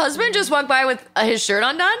your husband just walk by with his shirt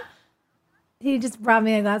undone? he just brought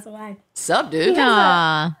me a glass of wine. Sup, dude?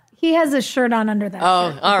 He has a shirt on under that shirt.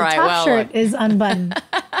 All right. The top Well, shirt is unbuttoned.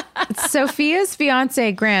 Sophia's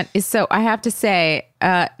fiance Grant is so. I have to say,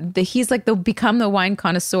 he's like become the wine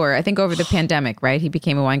connoisseur. I think over the pandemic, right? He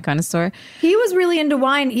became a wine connoisseur. He was really into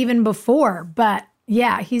wine even before, but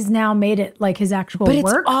yeah, he's now made it like his actual But it's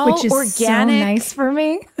work, all which is organic. so nice for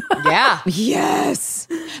me. Yeah. Yes,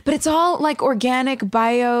 but it's all like organic,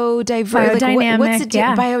 biodiverse, Biodynamic, what's it?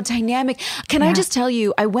 yeah. Biodynamic. Can I just tell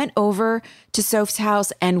you? I went over to Soph's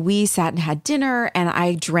house and we sat and had dinner, and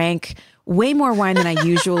I drank way more wine than I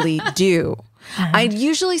usually do. I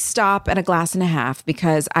usually stop at a glass and a half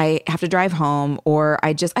because I have to drive home, or I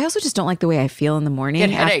also just don't like the way I feel in the morning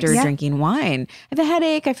Get headaches. after Yeah. drinking wine. I have a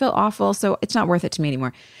headache. I feel awful. So it's not worth it to me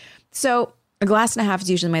anymore. So a glass and a half is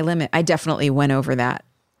usually my limit. I definitely went over that.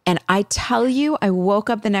 And I tell you, I woke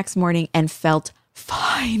up the next morning and felt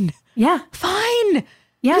fine. Yeah. Fine.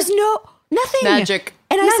 Yeah. There's nothing. Magic.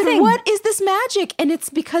 And I said, Nothing. what is this magic? And it's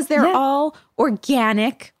because they're Yeah. all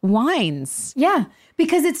organic wines. Yeah,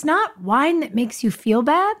 because it's not wine that makes you feel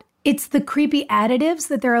bad. It's the creepy additives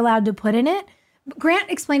that they're allowed to put in it. Grant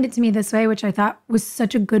explained it to me this way, which I thought was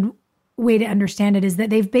such a good way to understand it, is that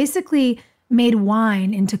they've basically made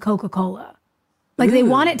wine into Coca-Cola. Like they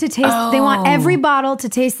want it to taste, they want every bottle to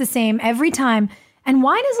taste the same every time. And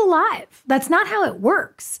wine is alive. That's not how it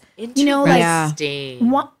works. You know, like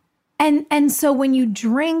Interesting. and so when you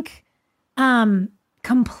drink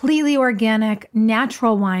completely organic,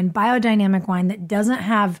 natural wine, biodynamic wine that doesn't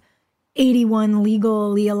have 81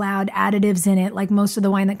 legally allowed additives in it, like most of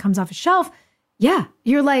the wine that comes off a shelf, yeah,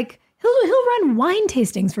 you're like, he'll run wine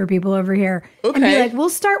tastings for people over here and be like, we'll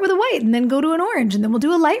start with a white and then go to an orange and then we'll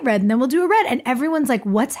do a light red and then we'll do a red. And everyone's like,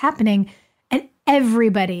 what's happening? And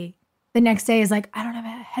everybody the next day is like, I don't have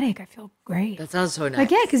a headache. I feel great. That sounds so nice.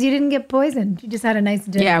 Like, yeah, because you didn't get poisoned. You just had a nice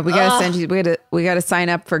dinner. Yeah, we gotta send you. We gotta sign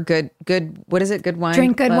up for good. What is it? Good wine.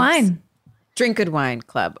 Drink good clubs? wine. Drink good wine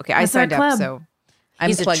club. Okay, That's I our signed up. club. So I'm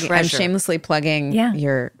He's a plugging. I'm treasure. shamelessly plugging Yeah.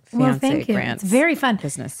 your Well, fiance thank you. Grant's It's very fun.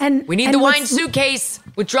 business. And We need and the wine what's- suitcase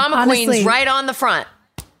with drama Honestly. queens right on the front.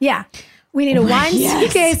 Yeah. We need a wine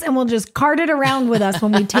suitcase and we'll just cart it around with us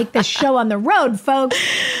when we take this show on the road, folks.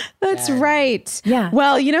 That's right. Yeah.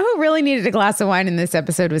 Well, you know who really needed a glass of wine in this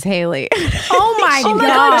episode was Haley. Oh my Oh my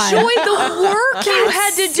God. God, Joy, the work you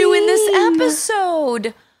had to do in this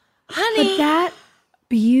episode. Honey. But that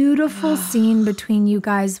beautiful scene between you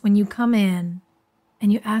guys when you come in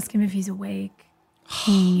and you ask him if he's awake.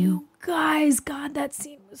 You guys, God, that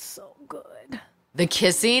scene was so good. The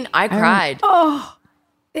kissing, I cried.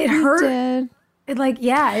 It hurt. It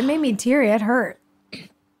it made me teary. It hurt.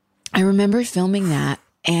 I remember filming that,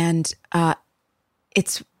 and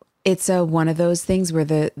it's one of those things where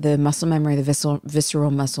the muscle memory, the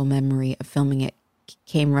visceral muscle memory of filming it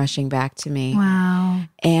came rushing back to me. Wow.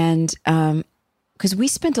 And because we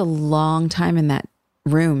spent a long time in that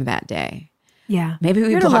room that day. Yeah. Maybe we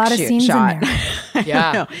There's a block lot of shoot scenes shot. in there. I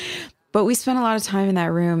Yeah. don't know. But we spent a lot of time in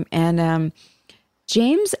that room, and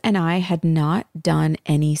James and I had not done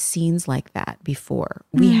any scenes like that before.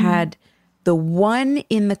 We had the one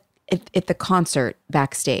at the concert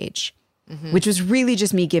backstage, which was really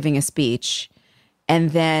just me giving a speech,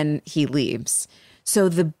 and then he leaves. So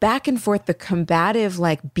the back and forth, the combative,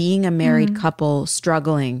 like being a married couple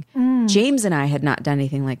struggling, James and I had not done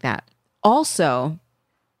anything like that. Also,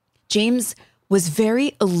 James was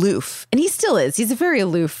very aloof, and he still is. He's a very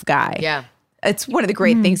aloof guy. Yeah. It's one of the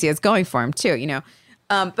great things he has going for him too, you know.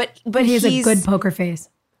 But He has a he's good poker face.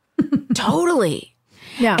 totally.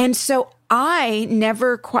 Yeah. And so I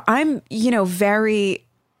never, I'm, very,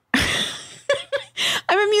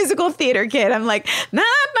 I'm a musical theater kid. I'm like, na,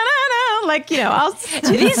 na, na, na. Like, I'll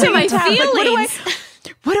These are my feelings.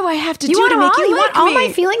 What do I have to You do want to them make all? you You like want all me?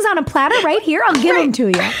 my feelings on a platter right here? I'll give them to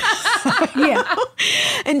you. Yeah.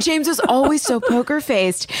 And James was always so poker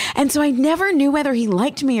faced. And so I never knew whether he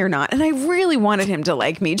liked me or not. And I really wanted him to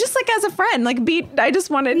like me, just like as a friend. I just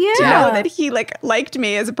wanted to Yeah. know that he liked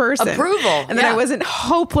me as a person. Approval, And that I yeah. wasn't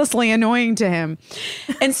hopelessly annoying to him.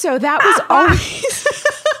 And so that was always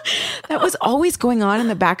that was always going on in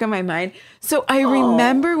the back of my mind. So I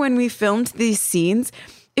remember when we filmed these scenes,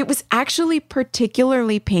 it was actually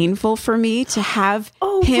particularly painful for me to have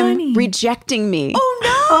him funny. rejecting me.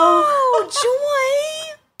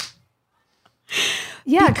 Joy.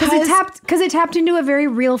 Yeah, because it tapped into a very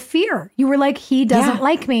real fear. You were like, he doesn't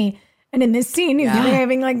like me. And in this scene, he's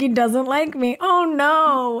behaving like he doesn't like me. Oh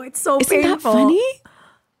no, it's so Isn't painful. that funny?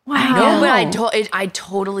 Wow. No, but I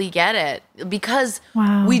totally get it because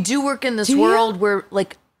we do work in this world where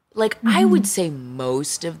like I would say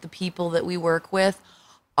most of the people that we work with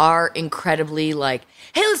are incredibly like,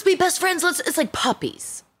 hey, let's be best friends. It's like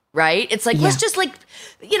puppies, right? It's like, let's just like,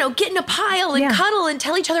 get in a pile and cuddle and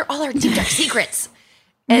tell each other all our deep dark secrets.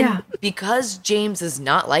 And because James is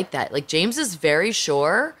not like that, like James is very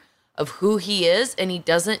sure of who he is and he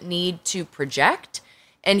doesn't need to project.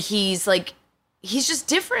 And he's just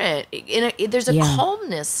different. There's a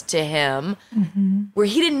calmness to him where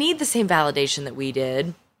he didn't need the same validation that we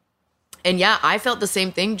did. And yeah, I felt the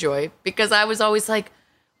same thing, Joy, because I was always like,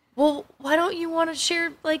 well, why don't you want to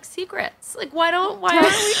share like secrets? Like, why aren't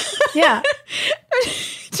we? Yeah.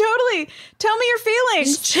 Totally. Tell me your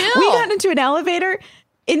feelings. Just chill. We got into an elevator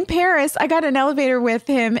in Paris. I got an elevator with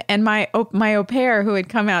him and my au pair who had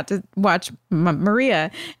come out to watch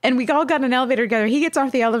Maria. And we all got an elevator together. He gets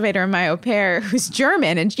off the elevator and my au pair, who's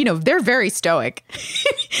German, and they're very stoic.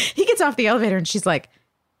 He gets off the elevator and she's like,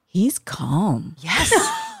 he's calm. Yes.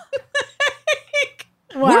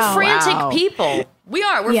 We're frantic people. We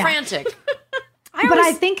are. We're frantic.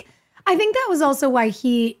 I think that was also why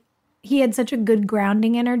he had such a good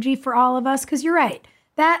grounding energy for all of us. Because you're right.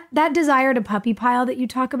 That desire to puppy pile that you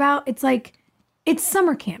talk about, it's like, it's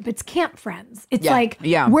summer camp. It's camp friends. It's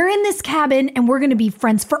we're in this cabin and we're going to be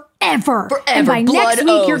friends forever. And by next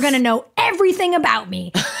week, you're going to know everything about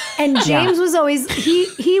me. And James was always,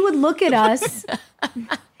 he would look at us.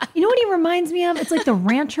 You know what he reminds me of? It's like the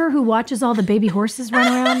rancher who watches all the baby horses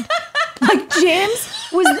run around. Like James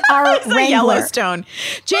was our wrangler. Yellowstone.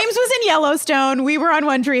 James was in Yellowstone. We were on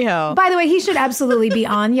One Tree Hill. By the way, he should absolutely be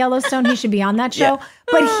on Yellowstone. He should be on that show. Yeah.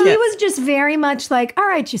 But he was just very much like, all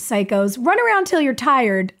right, you psychos, run around till you're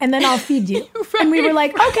tired and then I'll feed you. Right. And we were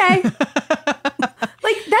like, okay.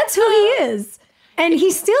 Like, that's who he is. And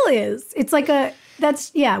he still is. It's like we got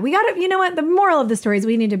to, you know what? The moral of the story is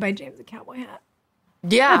we need to buy James a cowboy hat.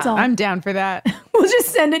 Yeah, that's all. I'm down for that. We'll just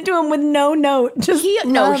send it to him with no note. Just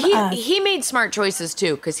he made smart choices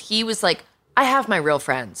too, because he was like, I have my real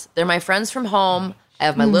friends. They're my friends from home. I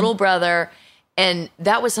have my little brother. And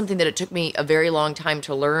that was something that it took me a very long time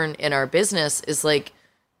to learn in our business is like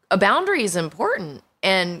a boundary is important.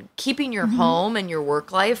 And keeping your home and your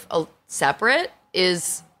work life separate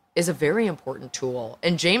is a very important tool.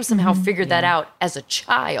 And James somehow figured that out as a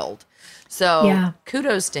child. So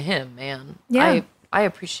kudos to him, man. Yeah. I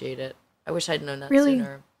appreciate it. I wish I'd known that really,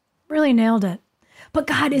 sooner. Really nailed it. But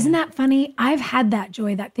God, isn't that funny? I've had that,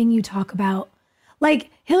 Joy, that thing you talk about. Like,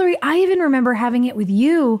 Hillary, I even remember having it with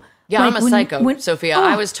you. Yeah, like I'm a psycho, Sophia.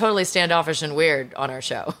 I was totally standoffish and weird on our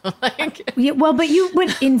show. But you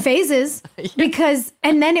went in phases because,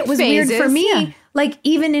 and then it was weird for me. Like,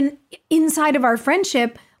 even inside of our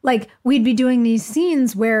friendship, like we'd be doing these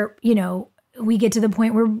scenes where, we get to the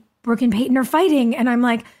point where Brooke and Peyton are fighting. And I'm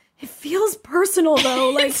like, it feels personal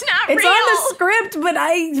though. Like it's on the script, but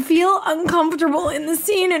I feel uncomfortable in the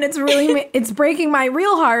scene and it's breaking my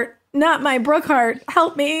real heart, not my Brooke heart.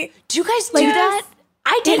 Help me. Do you guys do that?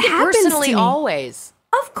 I take it personally always.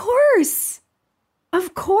 Of course.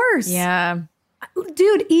 Yeah.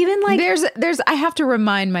 Dude, even like there's I have to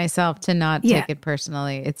remind myself to not take it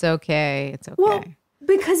personally. It's okay. It's okay. Well,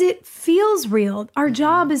 because it feels real. Our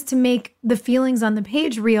job is to make the feelings on the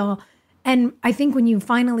page real. And I think when you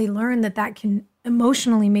finally learn that can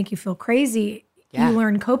emotionally make you feel crazy, you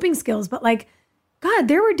learn coping skills. But like, God,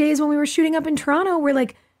 there were days when we were shooting up in Toronto where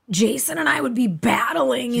like Jason and I would be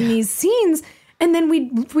battling in these scenes. And then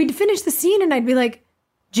we'd finish the scene and I'd be like,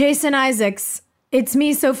 Jason Isaacs, it's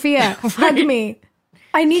me, Sophia, hug me.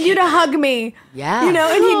 I need you to hug me. Yeah. And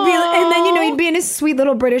then he'd be in his sweet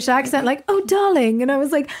little British accent, like, oh, darling. And I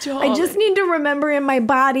was like, I just need to remember in my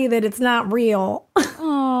body that it's not real.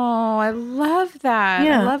 Oh, I love that.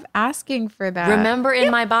 Yeah. I love asking for that. Remember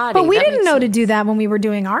in my body. But we didn't know to do that when we were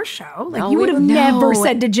doing our show. Like, you would have never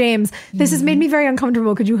said to James, this has made me very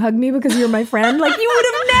uncomfortable. Could you hug me because you're my friend? Like, you would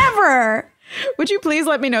have never. Would you please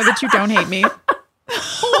let me know that you don't hate me?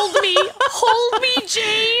 Hold me,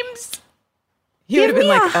 James. He would have been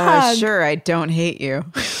like, sure, I don't hate you.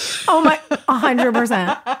 Oh my,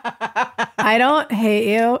 100%. I don't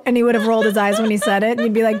hate you. And he would have rolled his eyes when he said it. And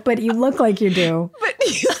he'd be like, but you look like you do. But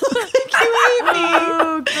you look like you hate me.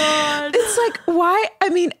 Oh, God. It's like, why? I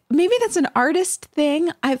mean, maybe that's an artist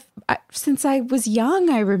thing. Since I was young,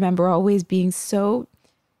 I remember always being so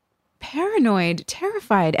paranoid,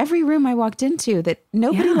 terrified. Every room I walked into that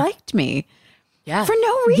nobody liked me. Yeah. For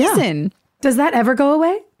no reason. Yeah. Does that ever go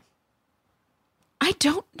away? I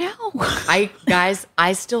don't know.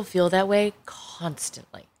 I still feel that way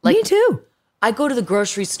constantly. Me too. I go to the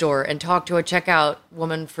grocery store and talk to a checkout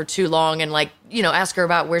woman for too long and ask her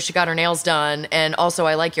about where she got her nails done. And also,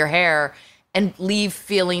 I like your hair, and leave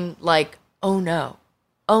feeling like, oh no,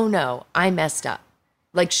 I messed up.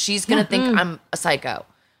 Like she's going to think I'm a psycho.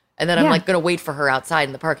 And then I'm going to wait for her outside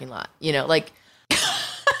in the parking lot,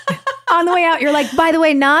 On the way out, you're like, by the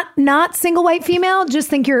way, not single white female. Just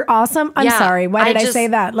think you're awesome. I'm sorry. Why did I say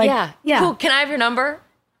that? Yeah. Cool. Can I have your number?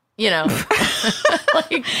 And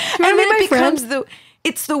then it becomes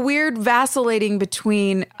it's the weird vacillating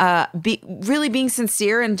between really being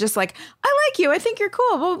sincere and just like, I like you, I think you're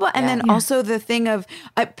cool, blah, blah, blah. And then also the thing of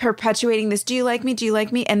perpetuating this, do you like me? Do you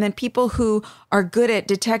like me? And then people who are good at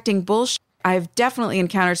detecting bullshit. I've definitely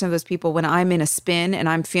encountered some of those people when I'm in a spin and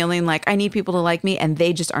I'm feeling like I need people to like me and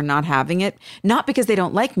they just are not having it. Not because they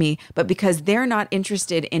don't like me, but because they're not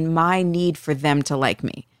interested in my need for them to like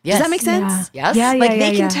me. Yes. Does that make sense? Yes. Yeah,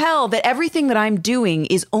 They can tell that everything that I'm doing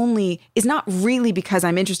is not really because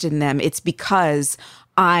I'm interested in them. It's because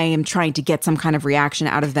I am trying to get some kind of reaction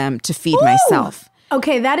out of them to feed myself.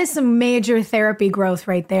 Okay, that is some major therapy growth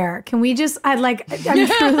right there. Can we just, I'm truly I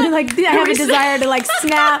have a desire to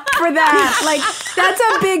snap for that. That's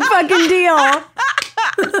a big fucking deal.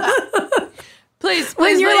 Please.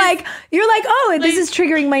 When you're like, oh, this is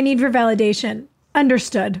triggering my need for validation.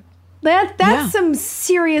 Understood. That's some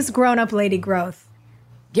serious grown-up lady growth.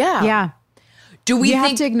 Yeah. Yeah. Do we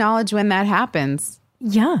have to acknowledge when that happens?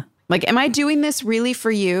 Yeah. Like, am I doing this really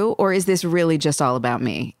for you, or is this really just all about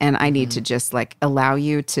me? And I need to just allow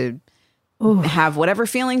you to have whatever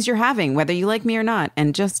feelings you're having, whether you like me or not.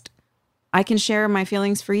 And just, I can share my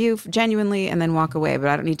feelings for you genuinely and then walk away. But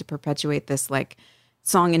I don't need to perpetuate this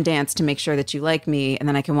song and dance to make sure that you like me. And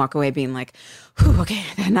then I can walk away being like, whew, okay,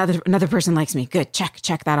 another person likes me. Good.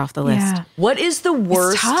 Check that off the list. Yeah. What is the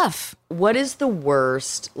worst? It's tough. What is the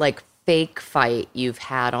worst fake fight you've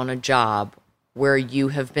had on a job where you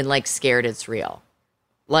have been scared it's real?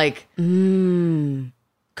 Because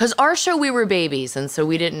our show, we were babies, and so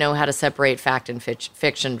we didn't know how to separate fact and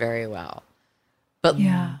fiction very well. But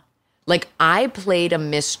I played a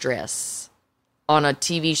mistress on a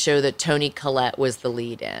TV show that Toni Collette was the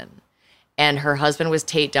lead in, and her husband was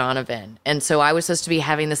Tate Donovan. And so I was supposed to be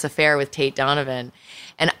having this affair with Tate Donovan,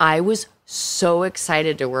 and I was so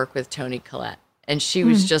excited to work with Toni Collette. And she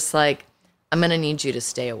was just like, I'm going to need you to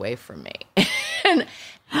stay away from me.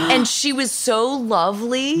 and she was so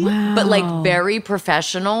lovely, but very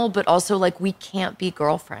professional, but also we can't be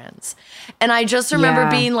girlfriends. And I just remember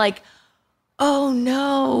being like, oh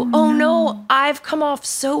no, I've come off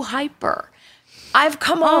so hyper. I've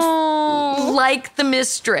come off like the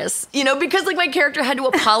mistress, because my character had to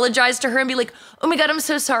apologize to her and be like, oh my God, I'm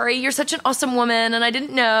so sorry. You're such an awesome woman. And I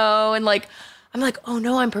didn't know. And I'm like, oh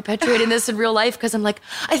no, I'm perpetuating this in real life because I'm like,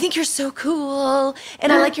 I think you're so cool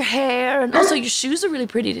and I like your hair and also your shoes are really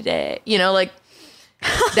pretty today.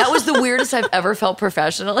 That was the weirdest I've ever felt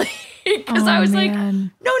professionally because I was like, no,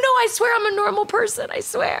 I swear I'm a normal person. I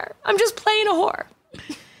swear. I'm just playing a whore.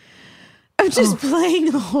 I'm just playing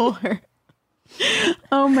a whore.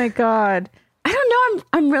 Oh my God. I don't know.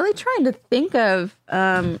 I'm really trying to think of,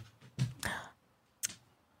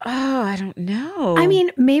 I don't know. I mean,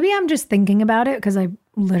 maybe I'm just thinking about it because I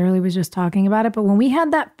literally was just talking about it. But when we had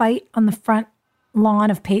that fight on the front lawn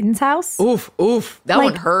of Peyton's house. Oof. That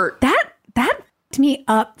one hurt. That f***ed me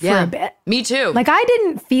up for a bit. Me too. I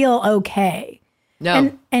didn't feel okay.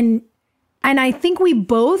 No. And I think we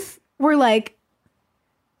both were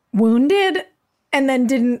wounded and then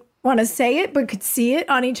didn't want to say it, but could see it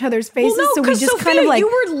on each other's faces. Well, no, so we just Sophia, kind of you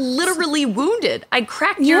were literally wounded. I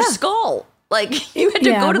cracked your skull. You had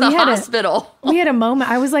to go to the hospital. We had a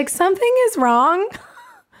moment. I was like, something is wrong.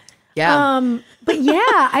 Yeah. But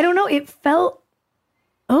I don't know. It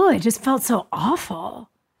just felt so awful.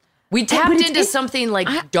 We tapped into something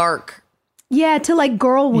dark. Yeah, to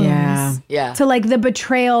girl wounds. Yeah. To the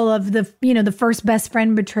betrayal of the first best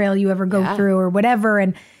friend betrayal you ever go through or whatever.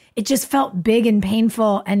 And it just felt big and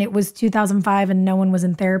painful. And it was 2005 and no one was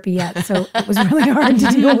in therapy yet. So it was really hard to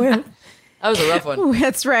deal with. That was a rough one.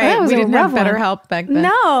 That's right. We didn't have BetterHelp back then.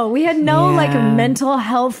 No, we had no mental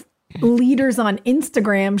health leaders on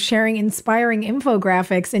Instagram sharing inspiring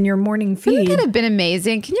infographics in your morning feed. Wouldn't that have been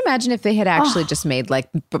amazing? Can you imagine if they had actually just made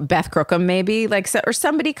Beth Crookham maybe or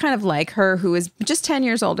somebody kind of like her who is just 10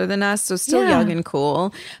 years older than us, so still young and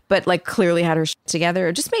cool, but clearly had her shit together,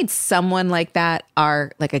 or just made someone like that a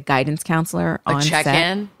guidance counselor on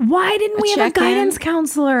check-in. Why didn't we have a guidance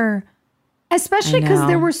counselor? Especially because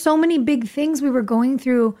there were so many big things we were going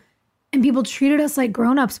through and people treated us like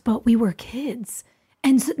grown-ups, but we were kids.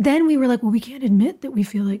 And so then we were like, well, we can't admit that we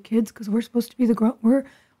feel like kids because we're supposed to be we're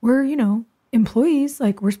employees.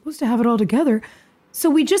 Like, we're supposed to have it all together. So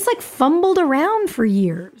we just like fumbled around for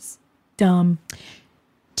years. Dumb.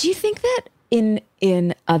 Do you think that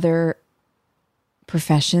in other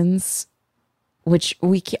professions, which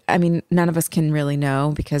none of us can really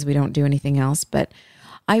know because we don't do anything else, but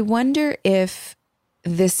I wonder if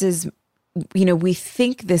this is, we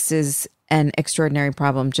think this is an extraordinary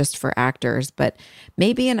problem just for actors, but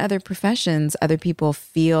maybe in other professions, other people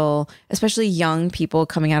feel, especially young people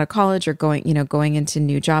coming out of college or going into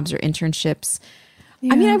new jobs or internships.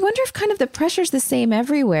 Yeah. I wonder if kind of the pressure's the same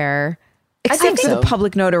everywhere, except for the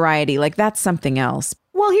public notoriety. Like, that's something else.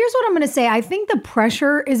 Well, here's what I'm going to say. I think the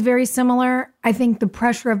pressure is very similar. I think the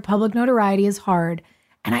pressure of public notoriety is hard.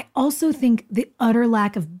 And I also think the utter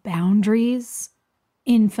lack of boundaries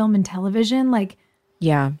in film and television, like,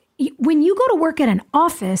 yeah. When you go to work at an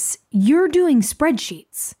office, you're doing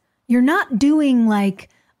spreadsheets. You're not doing like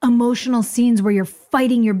emotional scenes where you're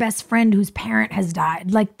fighting your best friend whose parent has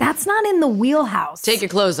died. Like, that's not in the wheelhouse. Take your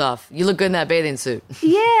clothes off. You look good in that bathing suit.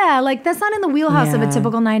 Yeah, like that's not in the wheelhouse of a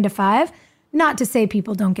typical 9-to-5. Not to say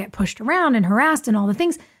people don't get pushed around and harassed and all the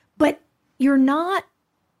things, but you're not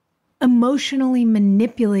emotionally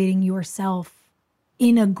manipulating yourself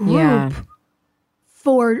in a group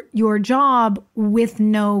for your job with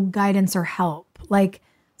no guidance or help. Like,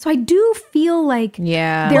 so I do feel like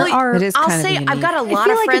there are. It is I'll kind of say unique. I've got a lot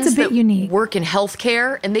of like friends it's a bit that unique. work in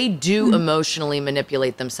healthcare, and they do emotionally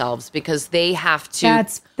manipulate themselves because they have to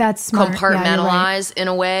that's smart. compartmentalize in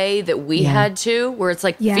a way that we had to, where it's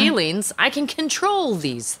like feelings, I can control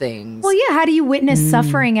these things. Well, yeah. How do you witness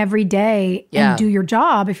suffering every day and do your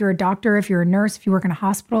job? If you're a doctor, if you're a nurse, if you work in a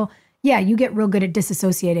hospital, you get real good at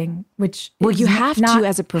disassociating, which you have to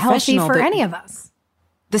as a professional healthy for any of us.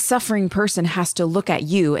 The suffering person has to look at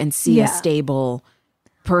you and see a stable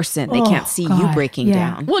person. They can't see you breaking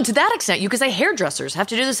down. Well, to that extent, you could say hairdressers have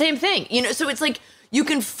to do the same thing. So it's like you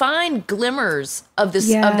can find glimmers of this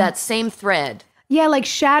of that same thread. Yeah, like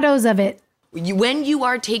shadows of it. When you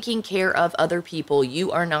are taking care of other people,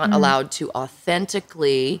 you are not allowed to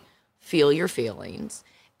authentically feel your feelings.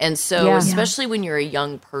 And so, especially when you're a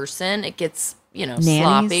young person, it gets,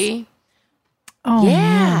 sloppy. Oh,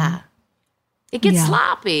 man. It gets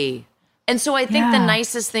sloppy. And so I think the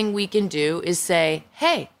nicest thing we can do is say,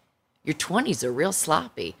 hey, your 20s are real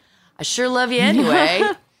sloppy. I sure love you anyway.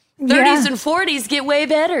 30s and 40s get way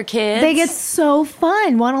better, kids. They get so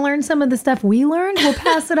fun. Want to learn some of the stuff we learned? We'll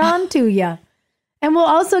pass it on to you. And we'll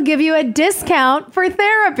also give you a discount for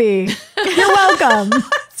therapy. You're welcome.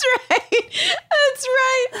 That's right.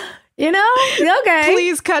 Okay.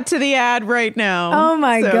 Please cut to the ad right now. Oh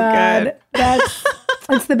my God. Good.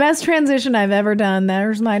 It's the best transition I've ever done.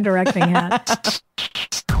 There's my directing hat.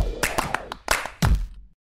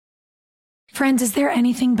 Friends, is there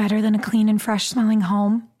anything better than a clean and fresh smelling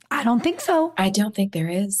home? I don't think so. I don't think there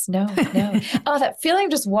is. No. Oh, that feeling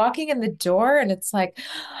just walking in the door and it's like,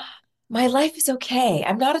 my life is okay.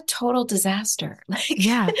 I'm not a total disaster.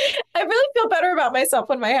 I really feel better about myself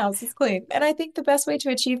when my house is clean. And I think the best way to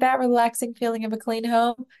achieve that relaxing feeling of a clean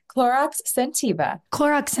home, Clorox Scentiva.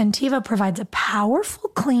 Clorox Scentiva provides a powerful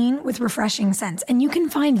clean with refreshing scents. And you can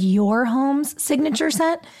find your home's signature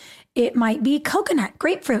scent. It might be coconut,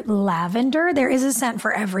 grapefruit, lavender. There is a scent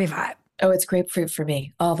for every vibe. Oh, it's grapefruit for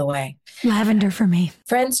me, all the way. Lavender for me.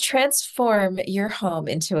 Friends, transform your home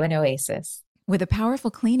into an oasis. With a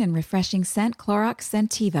powerful clean and refreshing scent, Clorox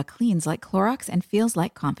Scentiva cleans like Clorox and feels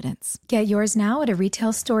like confidence. Get yours now at a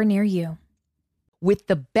retail store near you. With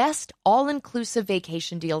the best all-inclusive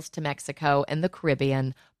vacation deals to Mexico and the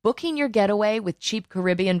Caribbean, booking your getaway with Cheap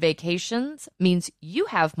Caribbean Vacations means you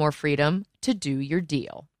have more freedom to do your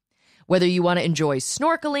deal. Whether you want to enjoy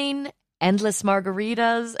snorkeling, endless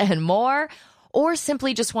margaritas, and more, or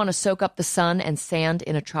simply just want to soak up the sun and sand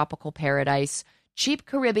in a tropical paradise, Cheap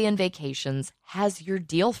Caribbean Vacations has your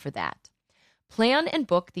deal for that. Plan and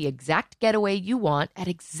book the exact getaway you want at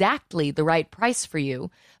exactly the right price for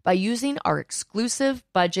you by using our exclusive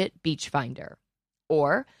budget beach finder.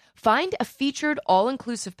 Or find a featured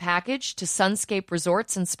all-inclusive package to Sunscape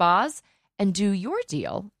Resorts and Spas and do your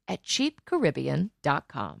deal at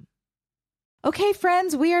cheapcaribbean.com. Okay,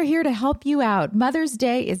 friends, we are here to help you out. Mother's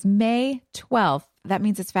Day is May 12th. That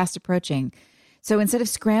means it's fast approaching. So instead of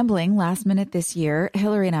scrambling last minute this year,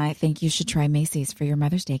 Hillary and I think you should try Macy's for your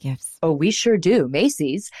Mother's Day gifts. Oh, we sure do.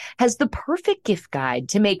 Macy's has the perfect gift guide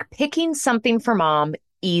to make picking something for mom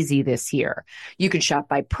easy this year. You can shop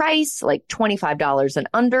by price, like $25 and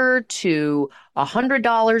under to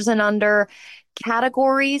 $100 and under,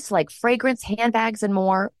 categories like fragrance, handbags, and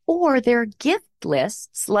more, or their gift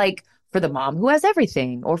lists like for the mom who has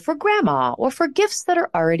everything, or for grandma, or for gifts that are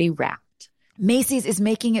already wrapped. Macy's is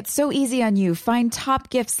making it so easy on you. Find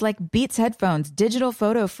top gifts like Beats headphones, digital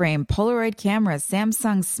photo frame, Polaroid cameras,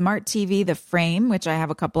 Samsung Smart TV, the frame, which I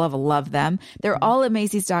have a couple of, love them. They're all at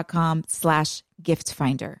Macy's.com/gift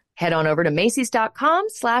finder. Head on over to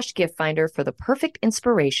Macy's.com/gift finder for the perfect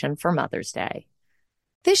inspiration for Mother's Day.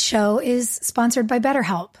 This show is sponsored by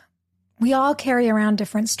BetterHelp. We all carry around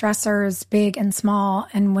different stressors, big and small,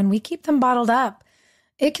 and when we keep them bottled up,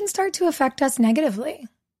 it can start to affect us negatively.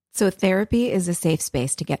 So therapy is a safe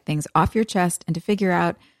space to get things off your chest and to figure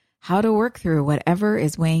out how to work through whatever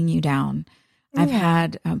is weighing you down. I've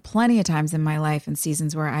had plenty of times in my life and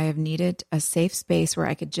seasons where I have needed a safe space where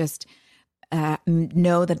I could just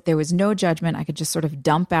know that there was no judgment. I could just sort of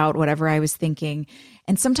dump out whatever I was thinking.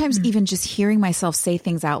 And sometimes even just hearing myself say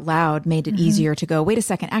things out loud made it easier to go, wait a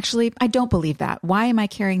second, actually, I don't believe that. Why am I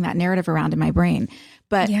carrying that narrative around in my brain?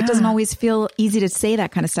 But it doesn't always feel easy to say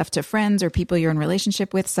that kind of stuff to friends or people you're in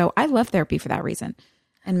relationship with. So I love therapy for that reason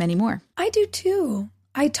and many more. I do too.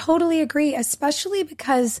 I totally agree, especially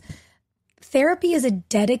because therapy is a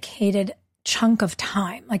dedicated chunk of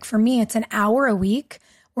time. Like for me, it's an hour a week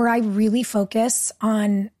where I really focus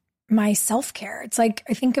on my self-care. It's like,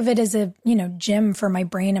 I think of it as a, gym for my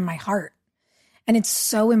brain and my heart. And it's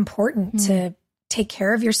so important to take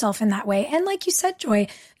care of yourself in that way. And like you said, Joy,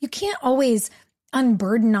 you can't always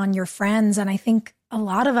unburden on your friends. And I think a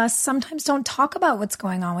lot of us sometimes don't talk about what's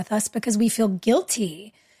going on with us because we feel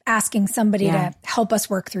guilty asking somebody to help us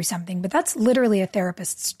work through something. But that's literally a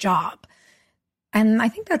therapist's job. And I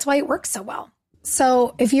think that's why it works so well.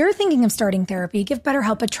 So if you're thinking of starting therapy, give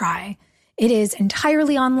BetterHelp a try. It is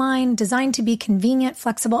entirely online, designed to be convenient,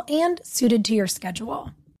 flexible, and suited to your schedule.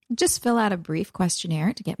 Just fill out a brief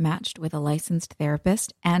questionnaire to get matched with a licensed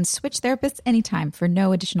therapist and switch therapists anytime for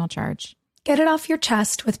no additional charge. Get it off your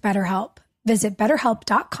chest with BetterHelp. Visit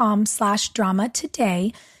BetterHelp.com/drama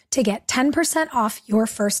today to get 10% off your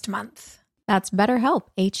first month. That's BetterHelp,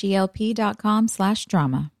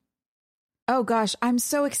 HELP.com/drama. Oh gosh, I'm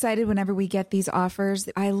so excited whenever we get these offers.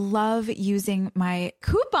 I love using my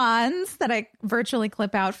coupons that I virtually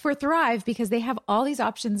clip out for Thrive because they have all these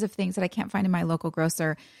options of things that I can't find in my local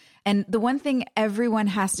grocer. And the one thing everyone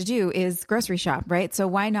has to do is grocery shop, right? So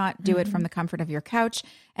why not do it from the comfort of your couch?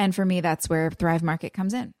 And for me, that's where Thrive Market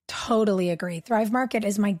comes in. Totally agree. Thrive Market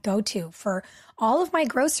is my go-to for all of my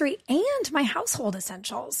grocery and my household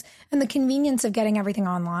essentials. And the convenience of getting everything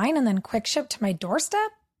online and then quick ship to my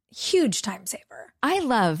doorstep, huge time saver. I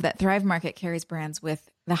love that Thrive Market carries brands with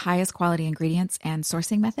the highest quality ingredients and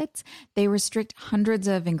sourcing methods. They restrict hundreds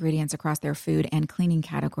of ingredients across their food and cleaning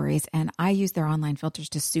categories, and I use their online filters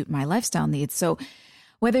to suit my lifestyle needs. So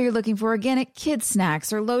whether you're looking for organic kids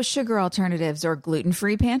snacks or low sugar alternatives or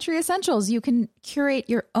gluten-free pantry essentials, you can curate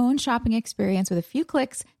your own shopping experience with a few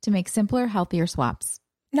clicks to make simpler, healthier swaps.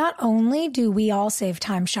 Not only do we all save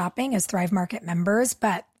time shopping as Thrive Market members,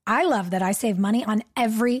 but I love that I save money on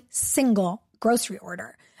every single grocery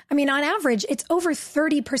order. I mean, on average, it's over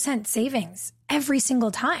 30% savings every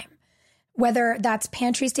single time. Whether that's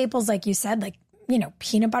pantry staples, like you said, like,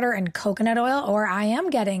 peanut butter and coconut oil, or I am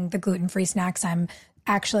getting the gluten-free snacks I'm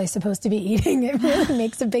actually supposed to be eating. It really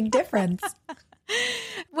makes a big difference.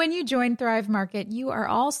 When you join Thrive Market, you are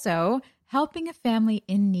also helping a family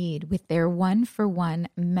in need with their 1-for-1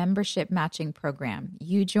 membership matching program.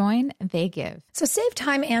 You join, they give. So save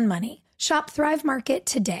time and money. Shop Thrive Market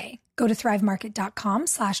today. Go to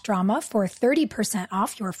thrivemarket.com/drama for 30%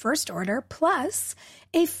 off your first order, plus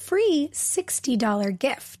a free $60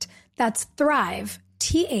 gift. That's Thrive,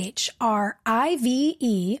 THRIVE,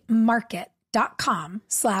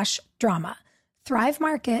 market.com/drama.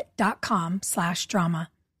 thrivemarket.com/drama.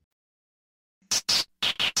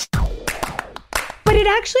 But it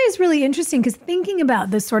actually is really interesting because thinking about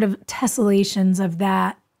the sort of tessellations of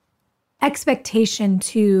that expectation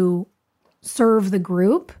to serve the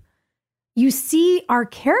group, you see our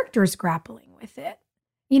characters grappling with it.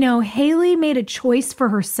 Haley made a choice for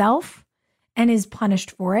herself and is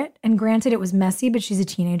punished for it. And granted, it was messy, but she's a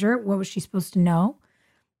teenager. What was she supposed to know?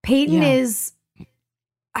 Peyton is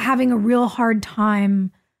having a real hard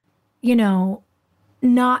time,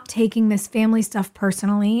 not taking this family stuff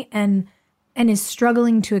personally and is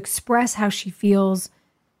struggling to express how she feels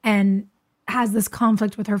and has this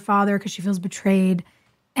conflict with her father because she feels betrayed.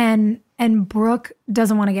 And Brooke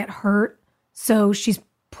doesn't want to get hurt. So she's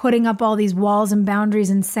putting up all these walls and boundaries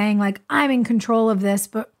and saying like, I'm in control of this,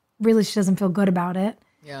 but really she doesn't feel good about it.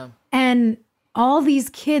 Yeah. And all these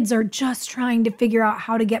kids are just trying to figure out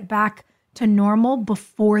how to get back to normal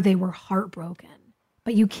before they were heartbroken.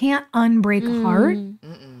 But you can't unbreak heart.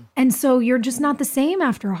 And so you're just not the same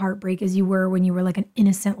after a heartbreak as you were when you were like an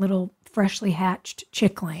innocent little freshly hatched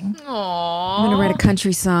chickling. I'm going to write a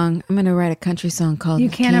country song. I'm going to write a country song called You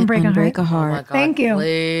Can't Unbreak a Heart. Oh my God, Thank you.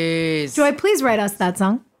 Please. Joy, please write us that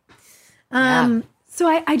song. So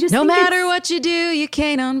I just No think matter what you do, you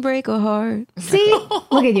can't unbreak a heart. See,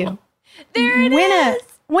 look at you. There it is.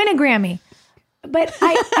 Win a Grammy. But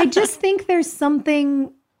I just think there's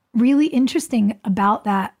something really interesting about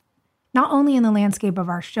that, not only in the landscape of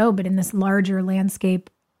our show, but in this larger landscape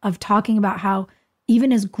of talking about how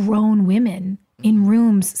even as grown women in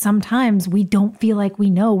rooms, sometimes we don't feel like we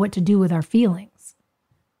know what to do with our feelings.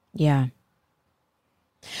 Yeah.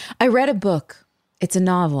 I read a book. It's a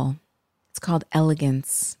novel. It's called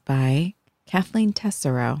Elegance by Kathleen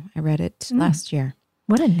Tesoro. I read it last year.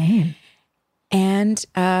 What a name. And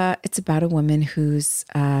it's about a woman who's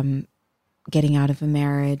getting out of a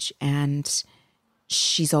marriage, and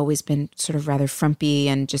she's always been sort of rather frumpy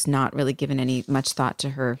and just not really given any much thought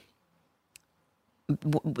to her,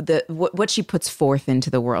 what she puts forth into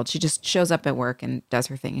the world. She just shows up at work and does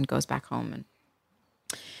her thing and goes back home.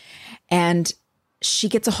 And she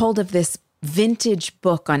gets a hold of this vintage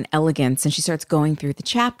book on elegance, and she starts going through the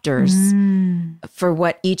chapters for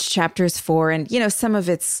what each chapter is for. And, you know, some of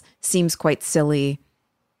it seems quite silly,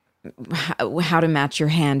 how to match your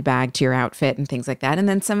handbag to your outfit and things like that. And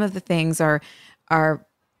then some of the things are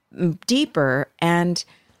deeper. And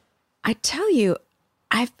I tell you,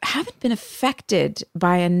 I haven't been affected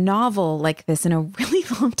by a novel like this in a really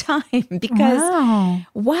long time, because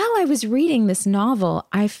while I was reading this novel,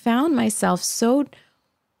 I found myself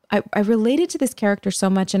I related to this character so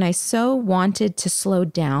much, and I so wanted to slow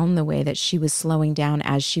down the way that she was slowing down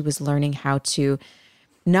as she was learning how to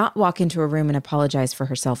not walk into a room and apologize for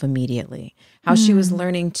herself immediately. How she was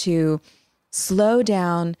learning to slow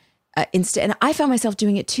down instead. And I found myself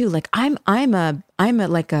doing it too. Like I'm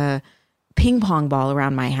like a ping pong ball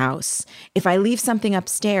around my house. If I leave something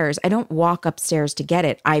upstairs, I don't walk upstairs to get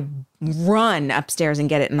it. I run upstairs and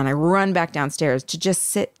get it, and then I run back downstairs to just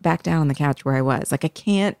sit back down on the couch where I was. Like I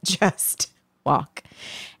can't just walk.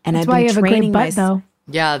 And That's I've why been you have a training great butt, though.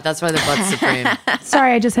 Yeah, that's why the butt's supreme.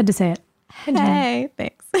 Sorry, I just had to say it. Hey,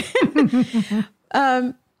 thanks.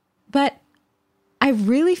 But I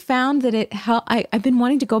really found that it helped. I've been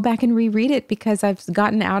wanting to go back and reread it because I've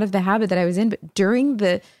gotten out of the habit that I was in. But during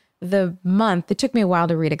the month, it took me a while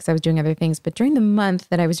to read it because I was doing other things. But during the month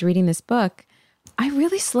that I was reading this book, I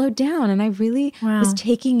really slowed down, and I really was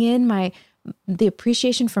taking in the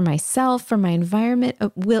appreciation for myself, for my environment.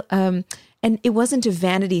 And it wasn't a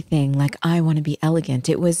vanity thing, like I want to be elegant.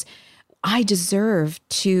 It was, I deserve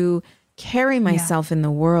to carry myself in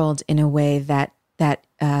the world in a way that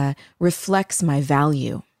reflects my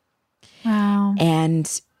value. Wow.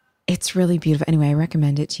 And it's really beautiful. Anyway, I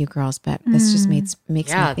recommend it to you girls, but this just makes me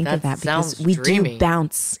think of that because we do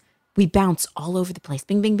bounce. We bounce all over the place.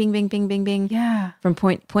 Bing, bing, bing, bing, bing, bing, bing. Yeah. From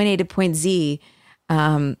point A to point Z.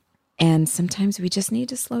 And sometimes we just need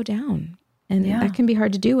to slow down. And that can be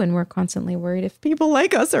hard to do when we're constantly worried if people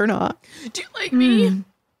like us or not. Do you like me?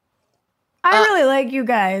 I really like you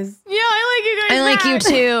guys. Yeah, I like you guys. I like you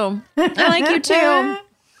too. I like you too.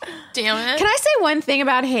 Damn it. Can I say one thing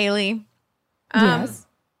about Haley? Yes.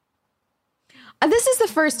 This is the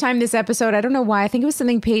first time this episode, I don't know why. I think it was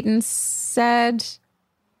something Peyton said.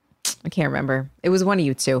 I can't remember. It was one of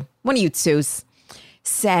you two. One of you twos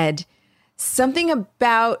said something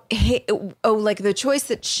about like the choice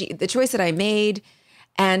that I made.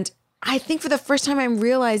 And I think for the first time I'm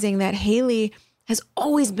realizing that Haley has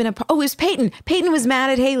always been it was Peyton. Peyton was mad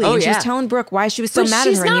at Haley. And she was telling Brooke why she was so mad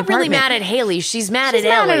at her in the apartment. She's not really mad at Haley. She's mad at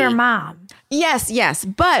mad Ellie. at her mom. Yes.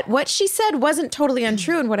 But what she said wasn't totally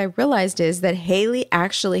untrue. And what I realized is that Haley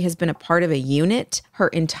actually has been a part of a unit her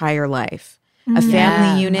entire life. A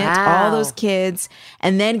family unit, all those kids,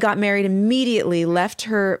 and then got married immediately, left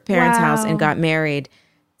her parents' house and got married.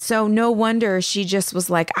 So no wonder she just was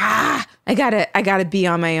like, I gotta be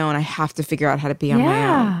on my own. I have to figure out how to be on my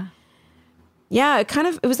own. Yeah,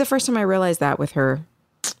 it was the first time I realized that with her.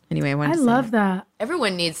 Anyway, I love that.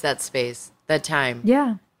 Everyone needs that space, that time.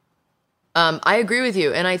 Yeah. I agree with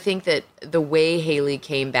you. And I think that the way Haley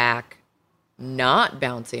came back, not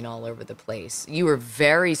bouncing all over the place, you were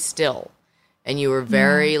very still. And you were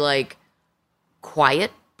very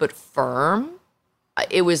quiet but firm.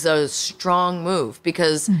 It was a strong move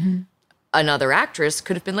because another actress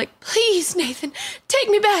could have been like, please, Nathan, take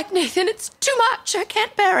me back, Nathan. It's too much. I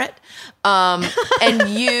can't bear it. And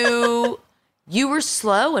you were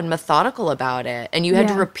slow and methodical about it. And you had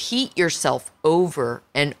to repeat yourself over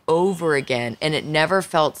and over again. And it never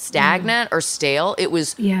felt stagnant or stale. It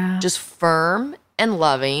was just firm and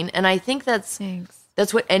loving. And I think that's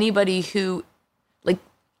what anybody who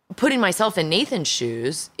putting myself in Nathan's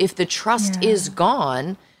shoes, if the trust is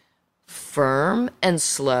gone, firm and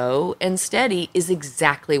slow and steady is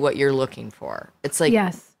exactly what you're looking for. It's like,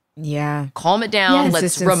 yeah, calm it down. Yes.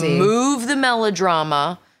 Let's Consistency. remove the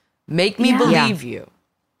melodrama. Make me believe you.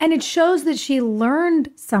 And it shows that she learned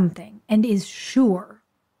something and is sure.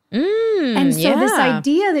 And so this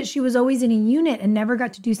idea that she was always in a unit and never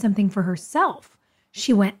got to do something for herself,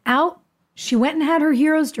 she went out, she went and had her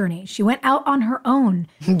hero's journey. She went out on her own.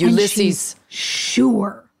 Ulysses. And she's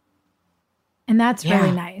sure. And that's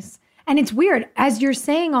really nice. And it's weird, as you're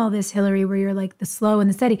saying all this, Hillary, where you're like the slow and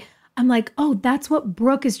the steady, I'm like, oh, that's what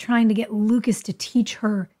Brooke is trying to get Lucas to teach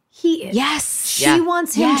her he is. Yes. She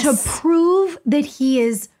wants him to prove that he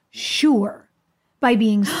is sure by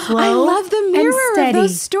being slow. I love the mirror and steady. of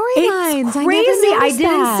those storylines. It's I never crazy. I noticed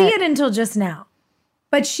didn't that. see it until just now.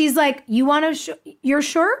 But she's like, you want to, you're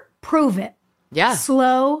sure? Prove it. Yeah.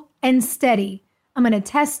 Slow and steady. I'm going to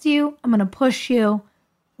test you. I'm going to push you.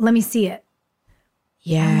 Let me see it.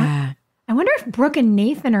 Yeah. I wonder if Brooke and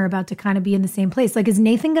Nathan are about to kind of be in the same place. Like, is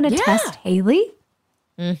Nathan going to test Haley?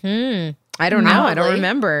 I don't know. I don't Probably.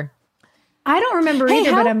 remember. I don't remember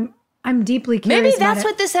either, but I'm deeply curious. Maybe about that's it.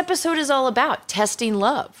 what this episode is all about, testing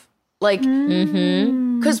love. Like,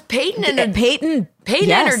 because Peyton and Peyton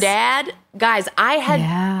and her dad, guys, I had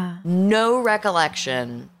Yeah. no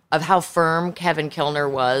recollection of how firm Kevin Kilner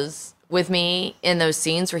was with me in those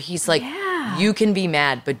scenes where he's like, you can be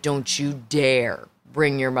mad, but don't you dare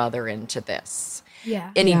bring your mother into this.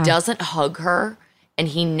 Yeah. And he doesn't hug her, and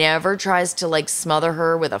he never tries to like smother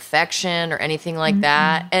her with affection or anything like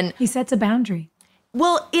that. And He sets a boundary.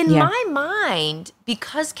 well, in my mind,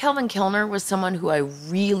 because Kelvin Kilner was someone who I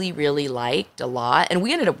really, really liked a lot, and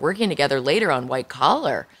we ended up working together later on White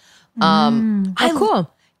Collar.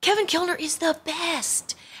 Cool. Kevin Kilner is the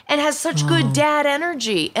best and has such good dad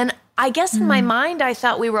energy. And I guess in my mind, I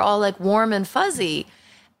thought we were all like warm and fuzzy.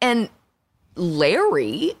 And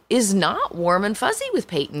Larry is not warm and fuzzy with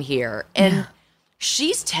Peyton here. And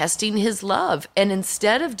she's testing his love. And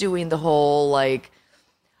instead of doing the whole like,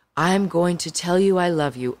 I'm going to tell you I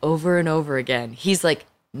love you over and over again, he's like,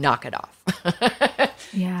 knock it off.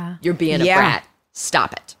 Yeah. You're being a brat.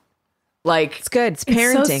 Stop it. Like, It's good. It's It's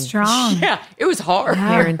parenting. so strong. yeah, it was hard.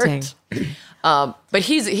 Parenting. But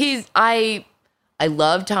I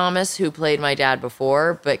love Thomas, who played my dad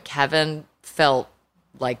before, but Kevin felt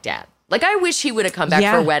like dad. Like, I wish he would have come back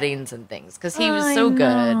Yeah. for weddings and things because he was so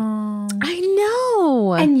good. I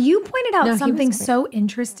know. And you pointed out No, he something was great. so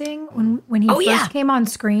interesting when he first came on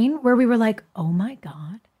screen, where we were like, oh my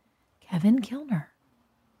God, Kevin Kilner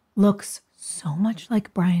looks so much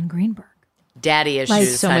like Brian Greenberg. Daddy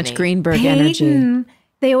issues, so honey. much Greenberg energy. Peyton,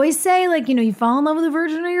 they always say, like, you fall in love with a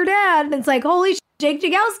version of your dad. And it's like, holy shit, Jake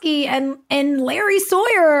Jagowski and Larry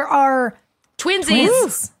Sawyer are Twinsies.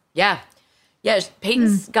 twins. Yeah. Yeah,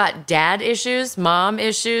 Peyton's got dad issues, mom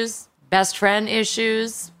issues, best friend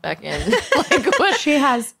issues. Fucking, like, what? She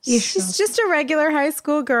has She's issues. just a regular high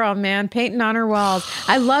school girl, man. Peyton on her walls.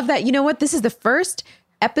 I love that. You know what? This is the first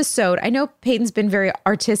episode. I know Peyton's been very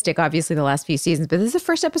artistic, obviously, the last few seasons, but this is the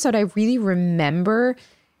first episode I really remember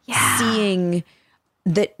seeing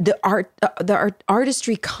the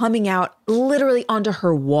artistry coming out literally onto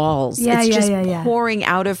her walls. Yeah, it's yeah, just yeah. pouring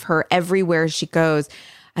out of her everywhere she goes.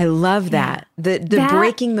 I love that. The That-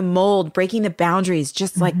 breaking the mold, breaking the boundaries,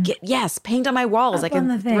 just like, paint on my walls. I Up on can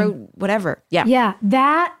the thing. throw whatever. Yeah. Yeah,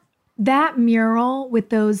 that mural with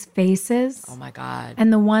those faces Oh, my God.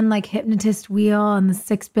 and the one like hypnotist wheel and the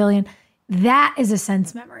 6 billion, that is a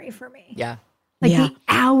sense memory for me. Yeah. Like the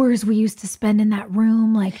hours we used to spend in that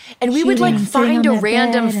room, like, And we would shooting like and sitting find on a that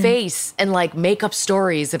random bed and- face and like make up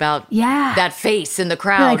stories about Yeah. that face in the You're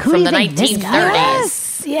crowd like, who from do the you think this 1930s. guy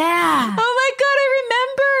is? Yeah. Oh my God, I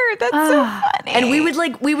remember. That's so funny. And we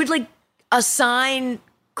would like assign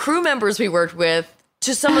crew members we worked with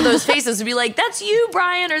to some of those faces and be like, that's you,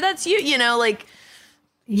 Brian, or that's you, like,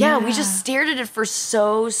 yeah, we just stared at it for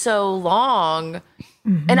so long.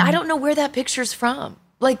 And I don't know where that picture's from.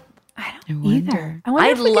 Like, I don't either. I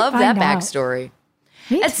I'd love that backstory.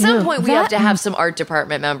 Me At some too. point, we That have to have some art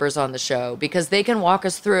department members on the show because they can walk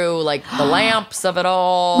us through like the lamps of it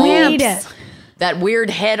all. We need it. That weird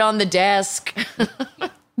head on the desk.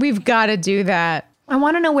 We've got to do that. I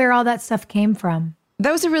want to know where all that stuff came from.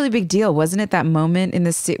 That was a really big deal, wasn't it? That moment in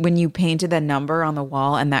the when you painted that number on the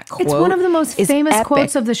wall and that quote. It's one of the most is famous epic.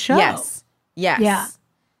 quotes of the show. Yes. Yeah.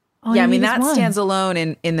 All Yeah, you I mean, need is that one. stands alone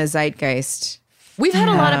in the zeitgeist. We've had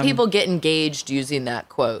a lot of people get engaged using that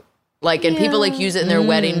quote. Like, and people like use it in their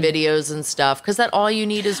wedding videos and stuff. Cause that all you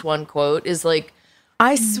need is one quote is like,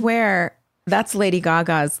 I swear that's Lady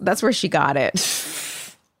Gaga's. That's where she got it.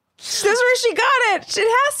 That's where she got it. It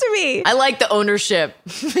has to be. I like the ownership.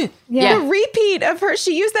 Yeah. The repeat of her.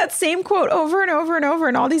 She used that same quote over and over and over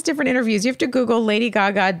in all these different interviews. You have to Google Lady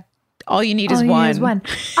Gaga. All you need is one.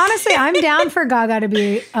 Honestly, I'm down for Gaga to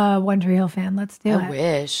be a One Tree Hill fan. Let's do I it.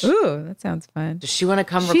 wish. Ooh, that sounds fun. Does she want to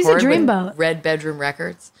come She's a record with dreamboat. Red Bedroom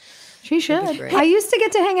Records? She should. great. I used to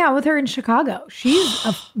get to hang out with her in Chicago. She's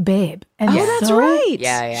a babe. And That's right.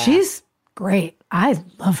 Yeah. She's great. I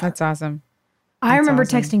love her. That's awesome. I remember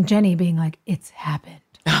texting Jenny being like, it's happened.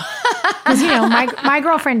 Because, my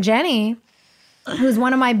girlfriend Jenny, who's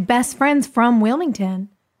one of my best friends from Wilmington,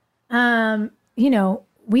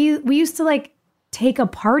 we used to like take a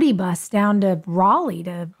party bus down to Raleigh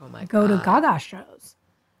to go to Gaga shows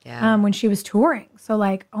when she was touring. So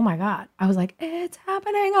like, oh my God. I was like, it's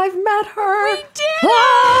happening. I've met her. We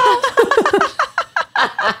did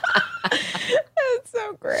That's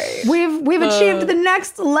so great. We've achieved the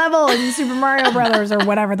next level in Super Mario Brothers or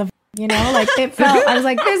whatever like it felt. I was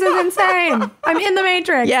like, this is insane. I'm in the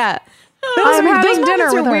Matrix. Yeah. I'm having those dinner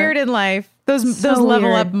moments with are her. weird in life. Those level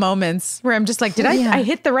weird. up moments where I'm just like, did I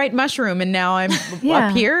hit the right mushroom and now I'm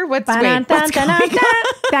up here? What's going on?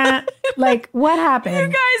 Like, what happened? You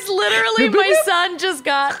guys, literally, my son just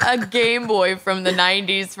got a Game Boy from the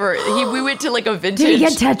 90s we went to like a vintage. Did he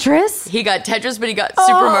get Tetris? He got Tetris, but he got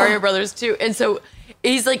Super Mario Brothers too. And so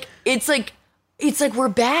he's like, it's like we're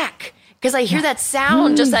back. Because I hear that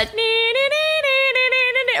sound, just that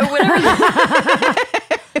or whatever.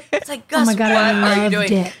 It's like, Gus, my God, what I are you loved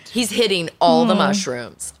doing? it. He's hitting all the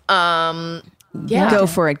mushrooms. Yeah. Go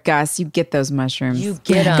for it, Gus. You get those mushrooms. You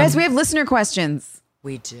get 'em. Guys, we have listener questions.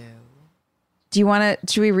 We do. Do you want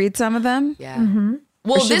to, should we read some of them? Yeah. Mm-hmm.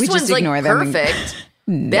 Well, should we this just one's like ignore them and- perfect.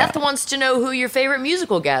 Beth wants to know who your favorite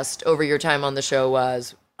musical guest over your time on the show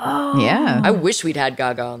was. Yeah. I wish we'd had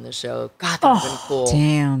Gaga on the show. God, that would have been cool.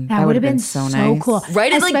 Damn. That would have been so so nice. cool.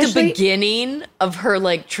 Right at like the Especially- beginning of her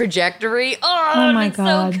like trajectory. Oh, Oh my it's so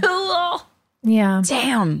God. cool. Yeah,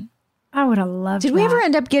 Damn. I would have loved. Did we that. ever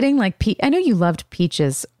end up getting like I know you loved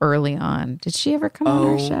Peaches early on. Did she ever come on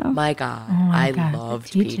our show? Oh my God. Oh my I God, the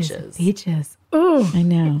loved Peaches. Peaches. Peaches. Ooh, I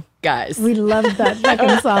know. Guys. we loved that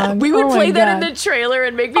fucking song. We would Oh my play that God. in the trailer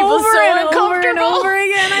and make people over so and uncomfortable. over and over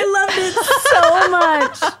again. I loved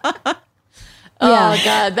it so much. Oh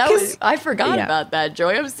God, I forgot about that,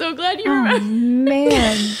 Joy. I'm so glad you remember.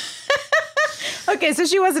 Man, Okay, so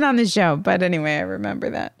she wasn't on the show, but anyway, I remember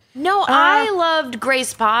that. No, I loved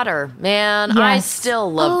Grace Potter. Man, I Yes.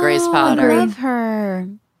 still love Grace Potter. agreed. Love her.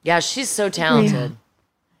 Yeah, she's so talented.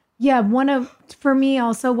 yeah, for me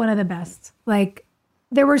also one of the best. Like,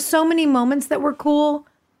 there were so many moments that were cool,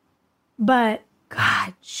 but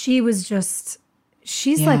God, she's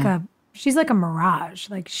like a mirage.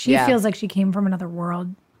 Like she Yeah. feels like she came from another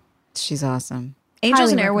world. She's awesome.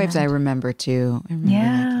 Angels and Highly Airwaves, I recommend. remember too. I remember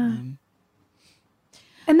Yeah. liking them.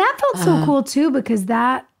 And that felt so cool too, because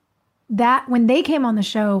that when they came on the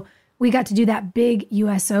show, we got to do that big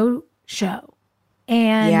USO show.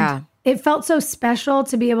 And Yeah. it felt so special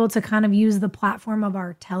to be able to kind of use the platform of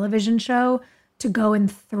our television show to go and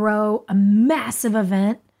throw a massive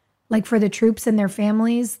event like for the troops and their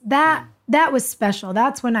families. That was special.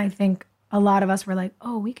 That's when I think a lot of us were like,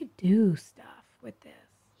 oh, we could do stuff with this.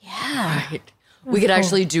 Right. We could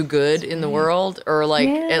actually do good in the world or like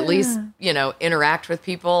at least, interact with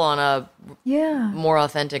people on a Yeah. more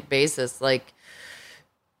authentic basis. Like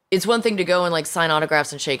it's one thing to go and like sign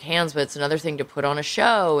autographs and shake hands, but it's another thing to put on a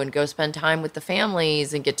show and go spend time with the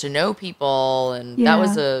families and get to know people. And that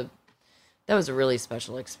was a really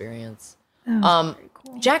special experience.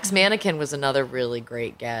 Jack's Mannequin was another really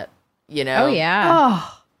great get, Oh yeah.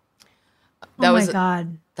 Oh, That was my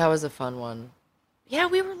God. that was a fun one. Yeah,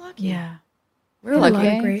 we were lucky. Yeah. We were A lot lucky.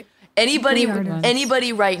 of great. Anybody great artists.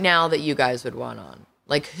 anybody right now that you guys would want on?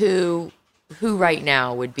 Like who right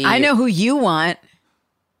now would be I know who you want.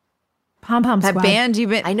 Pom Pom That Squad. band you've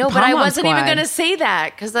been. I know, but I Pom-Pom wasn't even Squad. going to say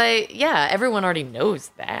that because everyone already knows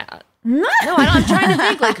that. No, I'm trying to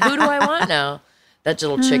think, like, who do I want now? That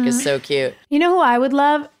little chick is so cute. You know who I would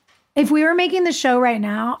love? If we were making the show right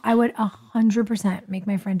now, I would 100% make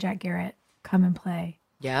my friend Jack Garrett come and play.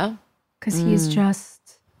 Yeah? Because he's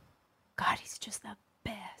just, God, he's just the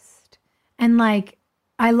best. And like,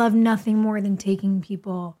 I love nothing more than taking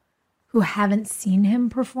people who haven't seen him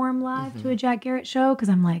perform live to a Jack Garrett show. Because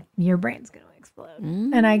I'm like, your brain's going to explode.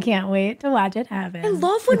 And I can't wait to watch it happen. I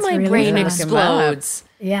love when It's my really brain fun. explodes.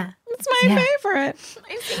 Yeah. It's my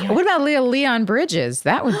favorite. What about Leon Bridges?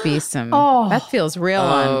 That would be some. That feels real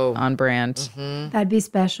on brand. That'd be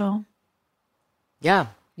special. Yeah,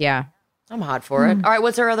 Yeah. I'm hot for it. All right,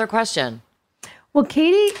 what's our other question? Well,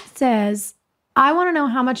 Katie says, I want to know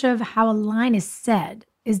how much of how a line is said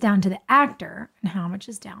is down to the actor and how much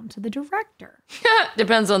is down to the director.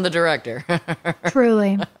 Depends on the director.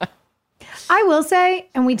 Truly. I will say,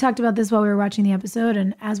 and we talked about this while we were watching the episode,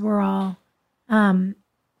 and as we're all in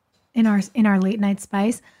our late night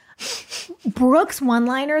spice, Brooke's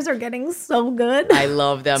one-liners are getting so good. I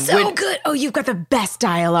love them. So good. Oh, you've got the best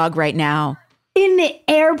dialogue right now. In the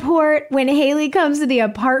airport, when Haley comes to the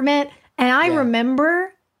apartment, and I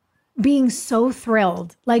remember being so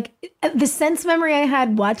thrilled. Like the sense memory I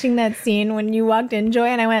had watching that scene when you walked in, Joy,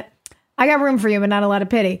 and I went, I got room for you, but not a lot of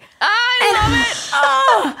pity.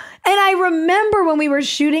 I love it. And I remember when we were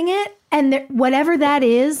shooting it, and whatever that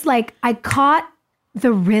is, like I caught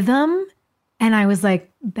the rhythm, and I was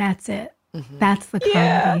like, "That's it. That's the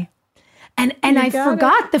comedy." And I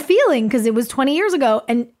forgot the feeling because it was 20 years ago,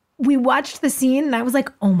 and we watched the scene, and I was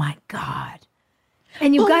like, "Oh my god!"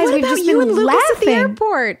 And you guys, we've just been and Lucas laughing. at the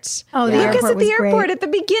airport. Oh, the Lucas airport at the was airport great. at the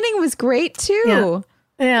beginning was great too.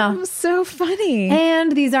 Yeah. It was so funny.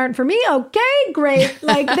 And these aren't for me. Okay, great.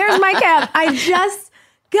 Like, there's my cat.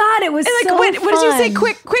 God, it was And so what did you say?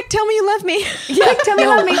 fun. Quick, tell me you love me. Quick, tell me you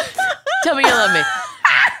love me. Tell me you love me.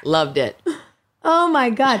 Loved it. Oh my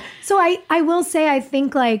God. So I will say, I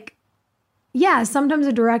think like, yeah, sometimes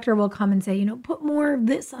a director will come and say, you know, put more of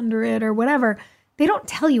this under it or whatever. They don't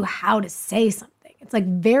tell you how to say something. It's like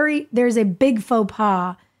there's a big faux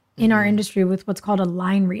pas in our industry with what's called a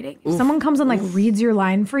line reading. If someone comes and like reads your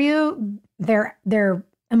line for you, they're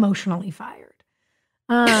emotionally fired.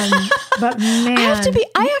 But man,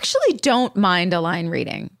 I actually don't mind a line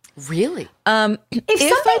reading. Really? if something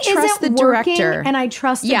I trust isn't the working director, and I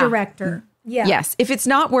trust the director, Yes, if it's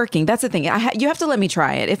not working, that's the thing. You have to let me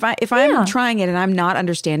try it. If I'm trying it and I'm not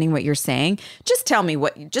understanding what you're saying, just tell me.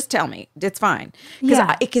 It's fine.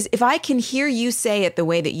 Because if I can hear you say it the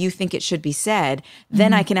way that you think it should be said,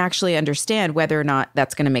 then I can actually understand whether or not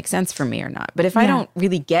that's going to make sense for me or not. But if I don't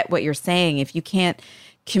really get what you're saying, if you can't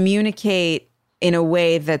communicate in a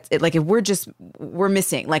way that's like, if we're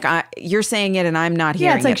missing, like you're saying it and I'm not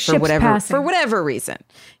hearing it's like it for whatever reason.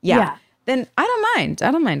 Yeah. Then I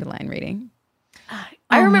don't mind a line reading.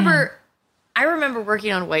 I remember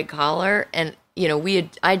working on White Collar, and you know,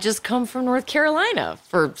 I just come from North Carolina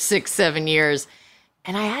for 6-7 years,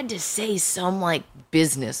 and I had to say some like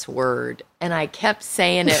business word, and I kept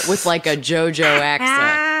saying it with like a JoJo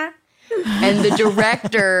accent, and the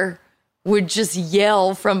director would just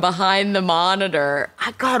yell from behind the monitor.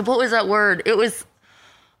 God, what was that word? It was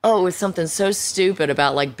something so stupid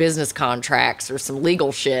about like business contracts or some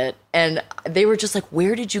legal shit, and they were just like,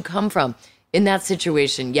 "Where did you come from?" In that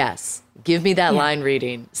situation, yes. Give me that line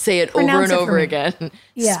reading. Say it Pronounce over and it for over me. again.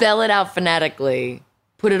 Yeah. Spell it out phonetically.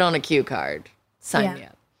 Put it on a cue card. Sign me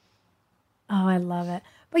up. Oh, I love it.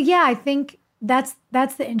 But yeah, I think that's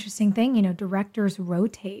the interesting thing. You know, directors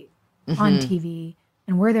rotate on TV,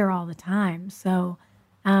 and we're there all the time. So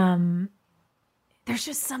there's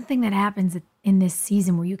just something that happens in this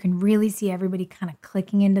season where you can really see everybody kind of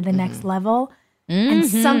clicking into the next level. And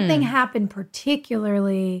something happened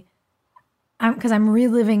particularly, because I'm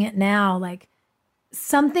reliving it now, like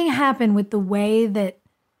something happened with the way that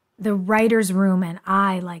the writer's room and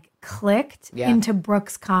I like clicked into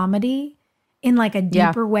Brooke's comedy in like a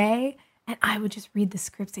deeper way. And I would just read the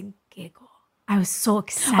scripts and giggle. I was so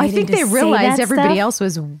excited. I think to they say realized that everybody stuff. else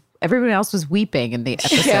was weeping in the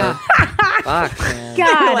episode. Yeah. Fuck, man.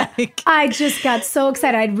 God, I just got so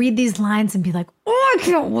excited. I'd read these lines and be like, "Oh, I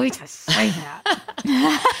can't wait to say that.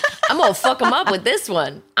 I'm going to fuck them up with this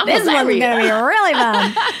one. This one's gonna be really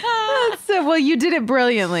fun." So, well, you did it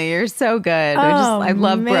brilliantly. You're so good. I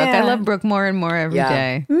love Brooke. I man. love Brooke more and more every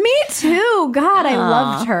day. Me too. God, I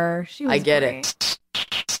loved her. She was I get great. it.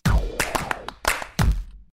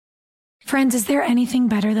 Friends, is there anything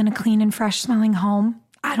better than a clean and fresh smelling home?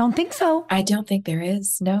 I don't think so. I don't think there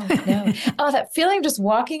is. No. Oh, that feeling of just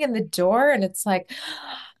walking in the door and it's like,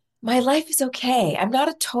 my life is okay. I'm not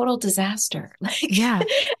a total disaster. Like, Yeah.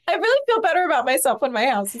 I really feel better about myself when my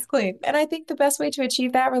house is clean. And I think the best way to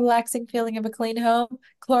achieve that relaxing feeling of a clean home,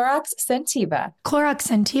 Clorox Scentiva. Clorox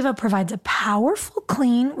Scentiva provides a powerful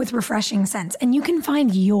clean with refreshing scents, and you can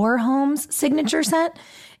find your home's signature scent.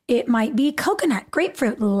 It might be coconut,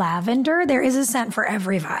 grapefruit, lavender. There is a scent for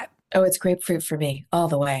every vibe. Oh, it's grapefruit for me all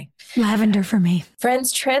the way. Lavender for me. Friends,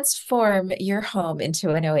 transform your home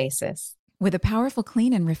into an oasis. With a powerful,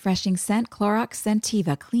 clean, and refreshing scent, Clorox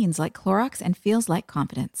Scentiva cleans like Clorox and feels like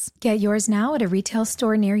confidence. Get yours now at a retail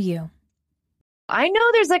store near you. I know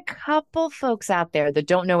there's a couple folks out there that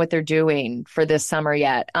don't know what they're doing for this summer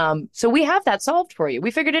yet. So we have that solved for you.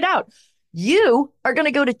 We figured it out. You are going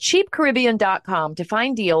to go to cheapcaribbean.com to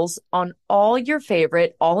find deals on all your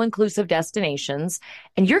favorite all-inclusive destinations,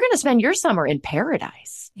 and you're going to spend your summer in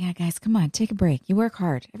paradise. Yeah, guys, come on, take a break. You work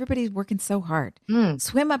hard. Everybody's working so hard.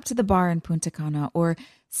 Swim up to the bar in Punta Cana or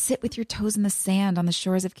sit with your toes in the sand on the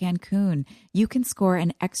shores of Cancun. You can score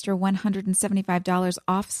an extra $175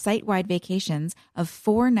 off site-wide vacations of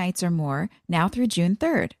 4 nights or more now through June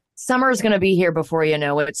 3rd. Summer is going to be here before you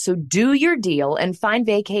know it, so do your deal and find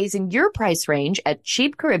vacays in your price range at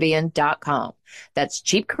cheapcaribbean.com. That's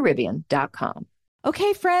cheapcaribbean.com.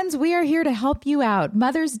 Okay, friends, we are here to help you out.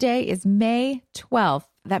 Mother's Day is May 12th.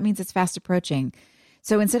 That means it's fast approaching.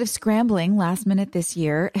 So instead of scrambling last minute this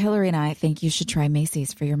year, Hillary and I think you should try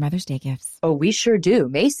Macy's for your Mother's Day gifts. Oh, we sure do.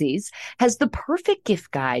 Macy's has the perfect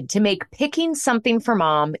gift guide to make picking something for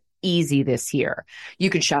mom easy this year.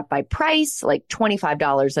 You can shop by price, like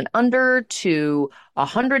 $25 and under to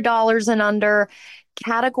 $100 and under,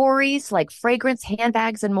 categories like fragrance,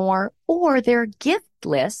 handbags, and more, or their gift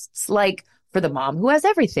lists like for the mom who has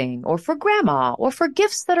everything, or for grandma, or for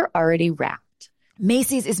gifts that are already wrapped.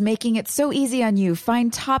 Macy's is making it so easy on you.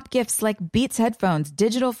 Find top gifts like Beats headphones,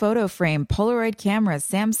 digital photo frame, Polaroid cameras,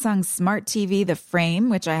 Samsung Smart TV, the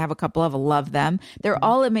frame, which I have a couple of, love them. They're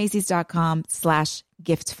all at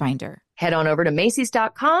Macy's.com/gift finder. Head on over to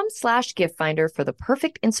Macy's.com/gift finder for the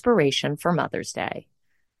perfect inspiration for Mother's Day.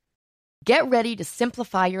 Get ready to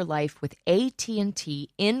simplify your life with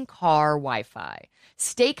AT&T in-car Wi-Fi.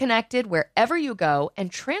 Stay connected wherever you go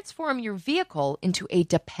and transform your vehicle into a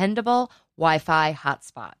dependable Wi-Fi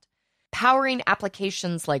hotspot. Powering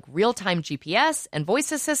applications like real-time GPS and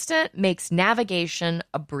voice assistant makes navigation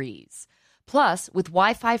a breeze. Plus, with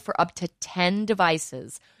Wi-Fi for up to 10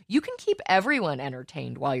 devices, you can keep everyone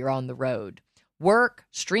entertained while you're on the road. Work,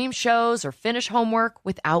 stream shows, or finish homework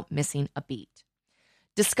without missing a beat.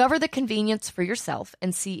 Discover the convenience for yourself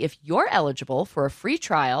and see if you're eligible for a free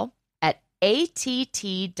trial at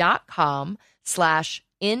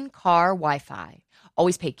att.com/in-car Wi-Fi.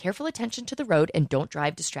 Always pay careful attention to the road and don't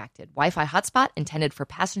drive distracted. Wi-Fi hotspot intended for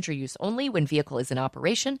passenger use only when vehicle is in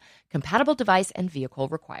operation. Compatible device and vehicle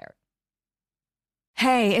required.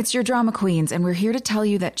 Hey, it's your drama queens, and we're here to tell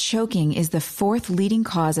you that choking is the 4th leading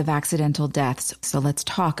cause of accidental deaths. So let's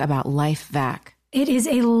talk about LifeVac. It is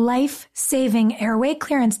a life-saving airway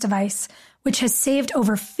clearance device which has saved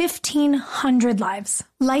over 1,500 lives.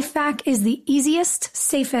 LifeVac is the easiest,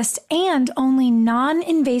 safest, and only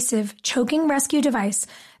non-invasive choking rescue device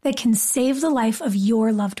that can save the life of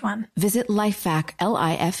your loved one. Visit LifeVac,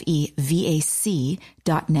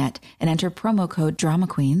 LifeVac.net, and enter promo code Drama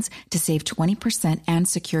Queens to save 20% and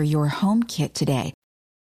secure your home kit today.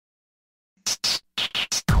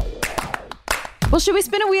 Well, should we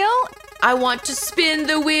spin a wheel? I want to spin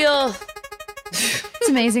the wheel. It's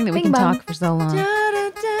amazing that we can talk for so long. I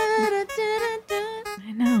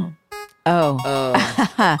know.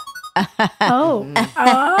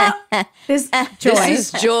 This joy. This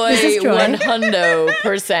is joy.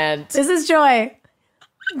 100%. This is joy.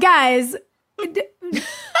 Guys,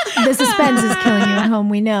 the suspense is killing you at home,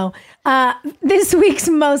 we know. This week's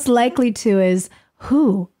most likely to is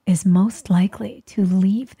who is most likely to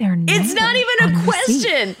leave their number. It's not even a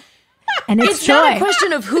question. And it's Joy. Not a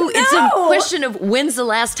question of who. No. It's a question of when's the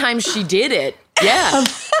last time she did it. Yeah.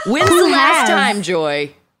 When's the last time,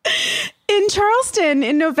 Joy? In Charleston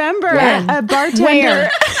in November. When? A bartender.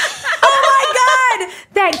 Where? Oh my God.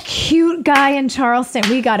 That cute guy in Charleston.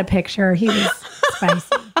 We got a picture. He was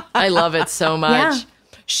spicy. I love it so much. Yeah.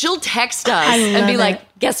 She'll text us and be like,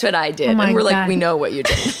 guess what I did? Oh and we're God. like, we know what you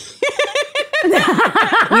did. We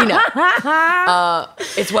know.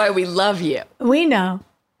 It's why we love you. We know.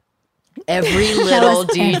 Every little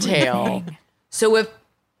detail. Everything. So if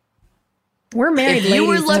we're married, you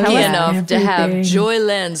were ladies, lucky tell us enough to have everything. Joy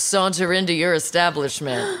Len saunter into your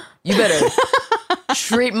establishment, you better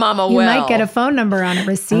treat Mama You well. might get a phone number on a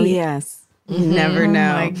receipt. Oh, yes. You never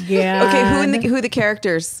know. my God. Okay, who are the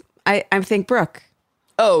characters? I think Brooke.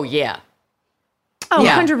 Oh, yeah. Oh,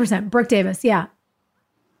 Yeah. 100%. Brooke Davis, yeah.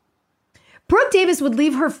 Brooke Davis would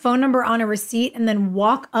leave her phone number on a receipt and then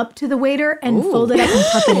walk up to the waiter and fold it up and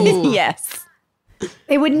tuck it in. Yes.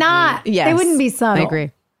 They would not. Yes. They wouldn't be subtle. I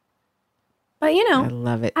agree. But you know, I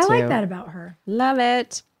love it, I like too. that about her. Love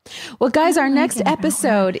it. Well, guys, our next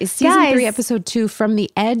episode is season Guys. 3, episode 2, From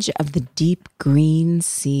the Edge of the Deep Green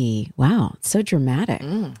Sea. Wow, it's so dramatic.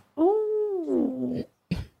 Ooh.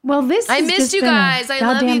 Well, this I has missed just you been a guys. I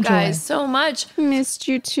love you goddamn guys joy. so much. Missed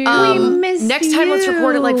you too. miss Next time, let's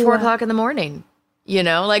record at like you. 4 o'clock in the morning. You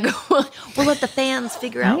know, like we'll let the fans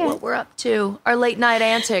figure out what we're up to. Our late night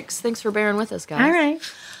antics. Thanks for bearing with us, guys. All right.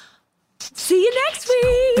 See you next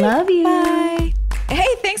week. Love you. Bye. Hey,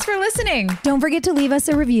 thanks for listening. Don't forget to leave us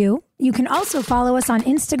a review. You can also follow us on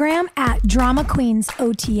Instagram at Drama Queens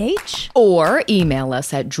OTH. Or email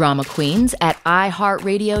us at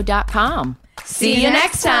dramaqueens@iheartradio.com. See you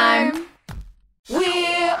next time.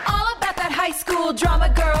 We're all about that high school drama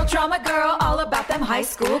girl, all about them high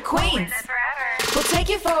school queens. We'll take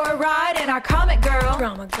you for a ride in our comic girl,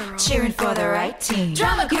 cheering for the right team.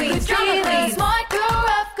 Drama queens, smart girl,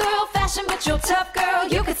 rough girl, fashion but you're tough girl.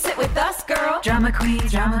 You could sit with us, girl. Drama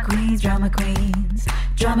queens, drama queens, drama queens.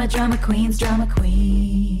 Drama queens, drama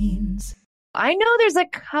queens. I know there's a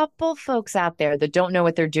couple folks out there that don't know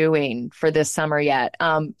what they're doing for this summer yet.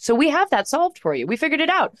 So we have that solved for you. We figured it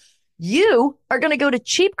out. You are going to go to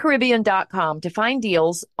cheapcaribbean.com to find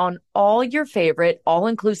deals on all your favorite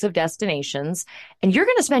all-inclusive destinations, and you're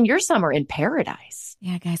going to spend your summer in paradise.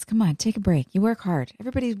 Yeah, guys, come on, take a break. You work hard.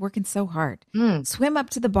 Everybody's working so hard. Swim up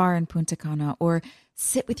to the bar in Punta Cana or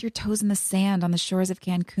sit with your toes in the sand on the shores of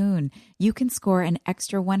Cancun. You can score an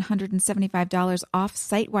extra $175 off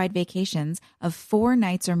site-wide vacations of 4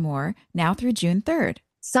 nights or more now through June 3rd.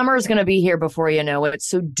 Summer is going to be here before you know it,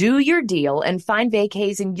 so do your deal and find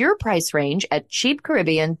vacays in your price range at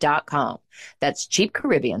cheapcaribbean.com. That's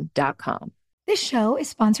cheapcaribbean.com. This show is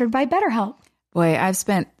sponsored by BetterHelp. Boy, I've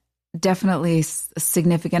spent definitely a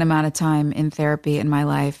significant amount of time in therapy in my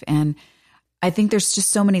life, and I think there's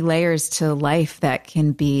just so many layers to life that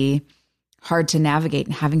can be hard to navigate,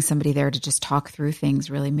 and having somebody there to just talk through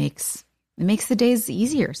things really makes the days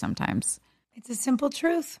easier sometimes. It's a simple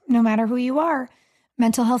truth. No matter who you are,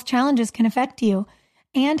 mental health challenges can affect you,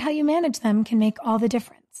 and how you manage them can make all the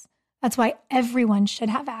difference. That's why everyone should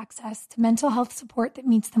have access to mental health support that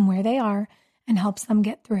meets them where they are and helps them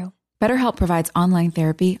get through. BetterHelp provides online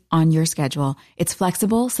therapy on your schedule. It's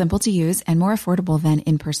flexible, simple to use, and more affordable than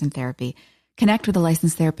in-person therapy. Connect with a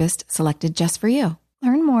licensed therapist selected just for you.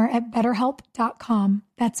 Learn more at betterhelp.com.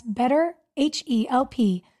 That's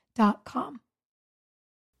betterhelp.com.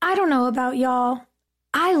 I don't know about y'all.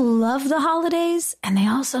 I love the holidays, and they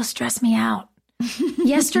also stress me out.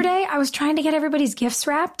 Yesterday, I was trying to get everybody's gifts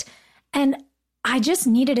wrapped, and I just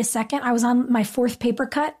needed a second. I was on my 4th paper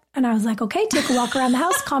cut, and I was like, okay, take a walk around the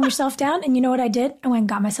house, calm yourself down. And you know what I did? I went and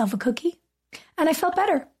got myself a cookie, and I felt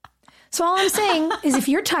better. So all I'm saying is if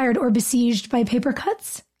you're tired or besieged by paper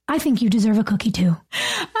cuts, I think you deserve a cookie too.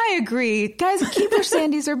 I agree. Guys, Keebler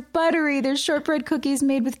Sandies are buttery. They're shortbread cookies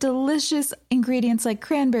made with delicious ingredients like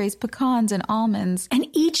cranberries, pecans, and almonds. And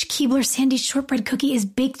each Keebler Sandies shortbread cookie is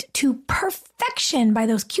baked to perfection by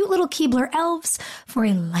those cute little Keebler elves for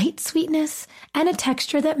a light sweetness and a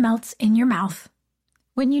texture that melts in your mouth.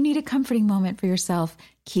 When you need a comforting moment for yourself,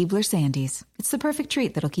 Keebler Sandies. It's the perfect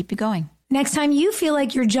treat that'll keep you going. Next time you feel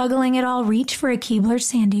like you're juggling it all, reach for a Keebler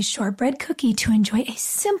Sandies shortbread cookie to enjoy a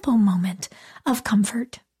simple moment of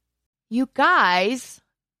comfort. You guys,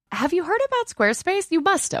 have you heard about Squarespace? You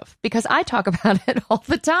must have, because I talk about it all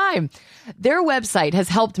the time. Their website has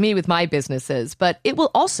helped me with my businesses, but it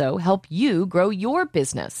will also help you grow your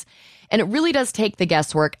business. And it really does take the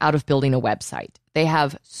guesswork out of building a website. They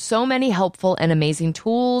have so many helpful and amazing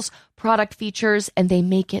tools, product features, and they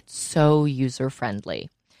make it so user-friendly.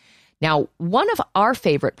 Now, one of our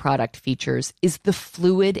favorite product features is the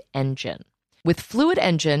Fluid Engine. With Fluid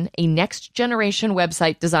Engine, a next-generation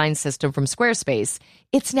website design system from Squarespace,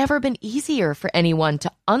 it's never been easier for anyone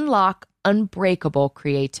to unlock unbreakable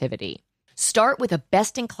creativity. Start with a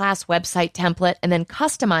best-in-class website template and then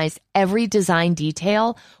customize every design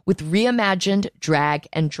detail with reimagined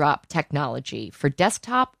drag-and-drop technology for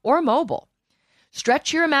desktop or mobile.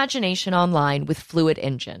 Stretch your imagination online with Fluid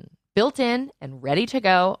Engine, built in and ready to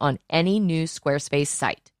go on any new Squarespace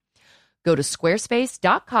site. Go to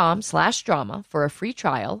squarespace.com/drama for a free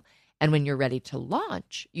trial, and when you're ready to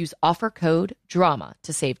launch, use offer code DRAMA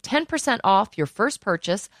to save 10% off your first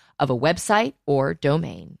purchase of a website or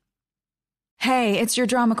domain. Hey, it's your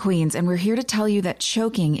drama queens, and we're here to tell you that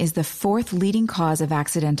choking is the 4th leading cause of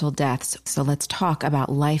accidental deaths. So let's talk about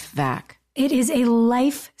LifeVac. It is a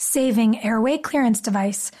life-saving airway clearance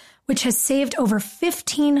device which has saved over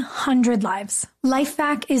 1,500 lives.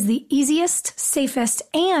 LifeVac is the easiest, safest,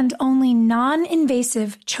 and only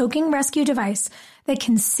non-invasive choking rescue device that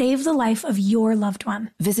can save the life of your loved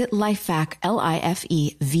one. Visit LifeVac,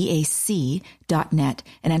 LifeVac.net,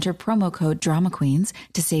 and enter promo code Drama Queens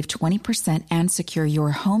to save 20% and secure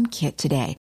your home kit today.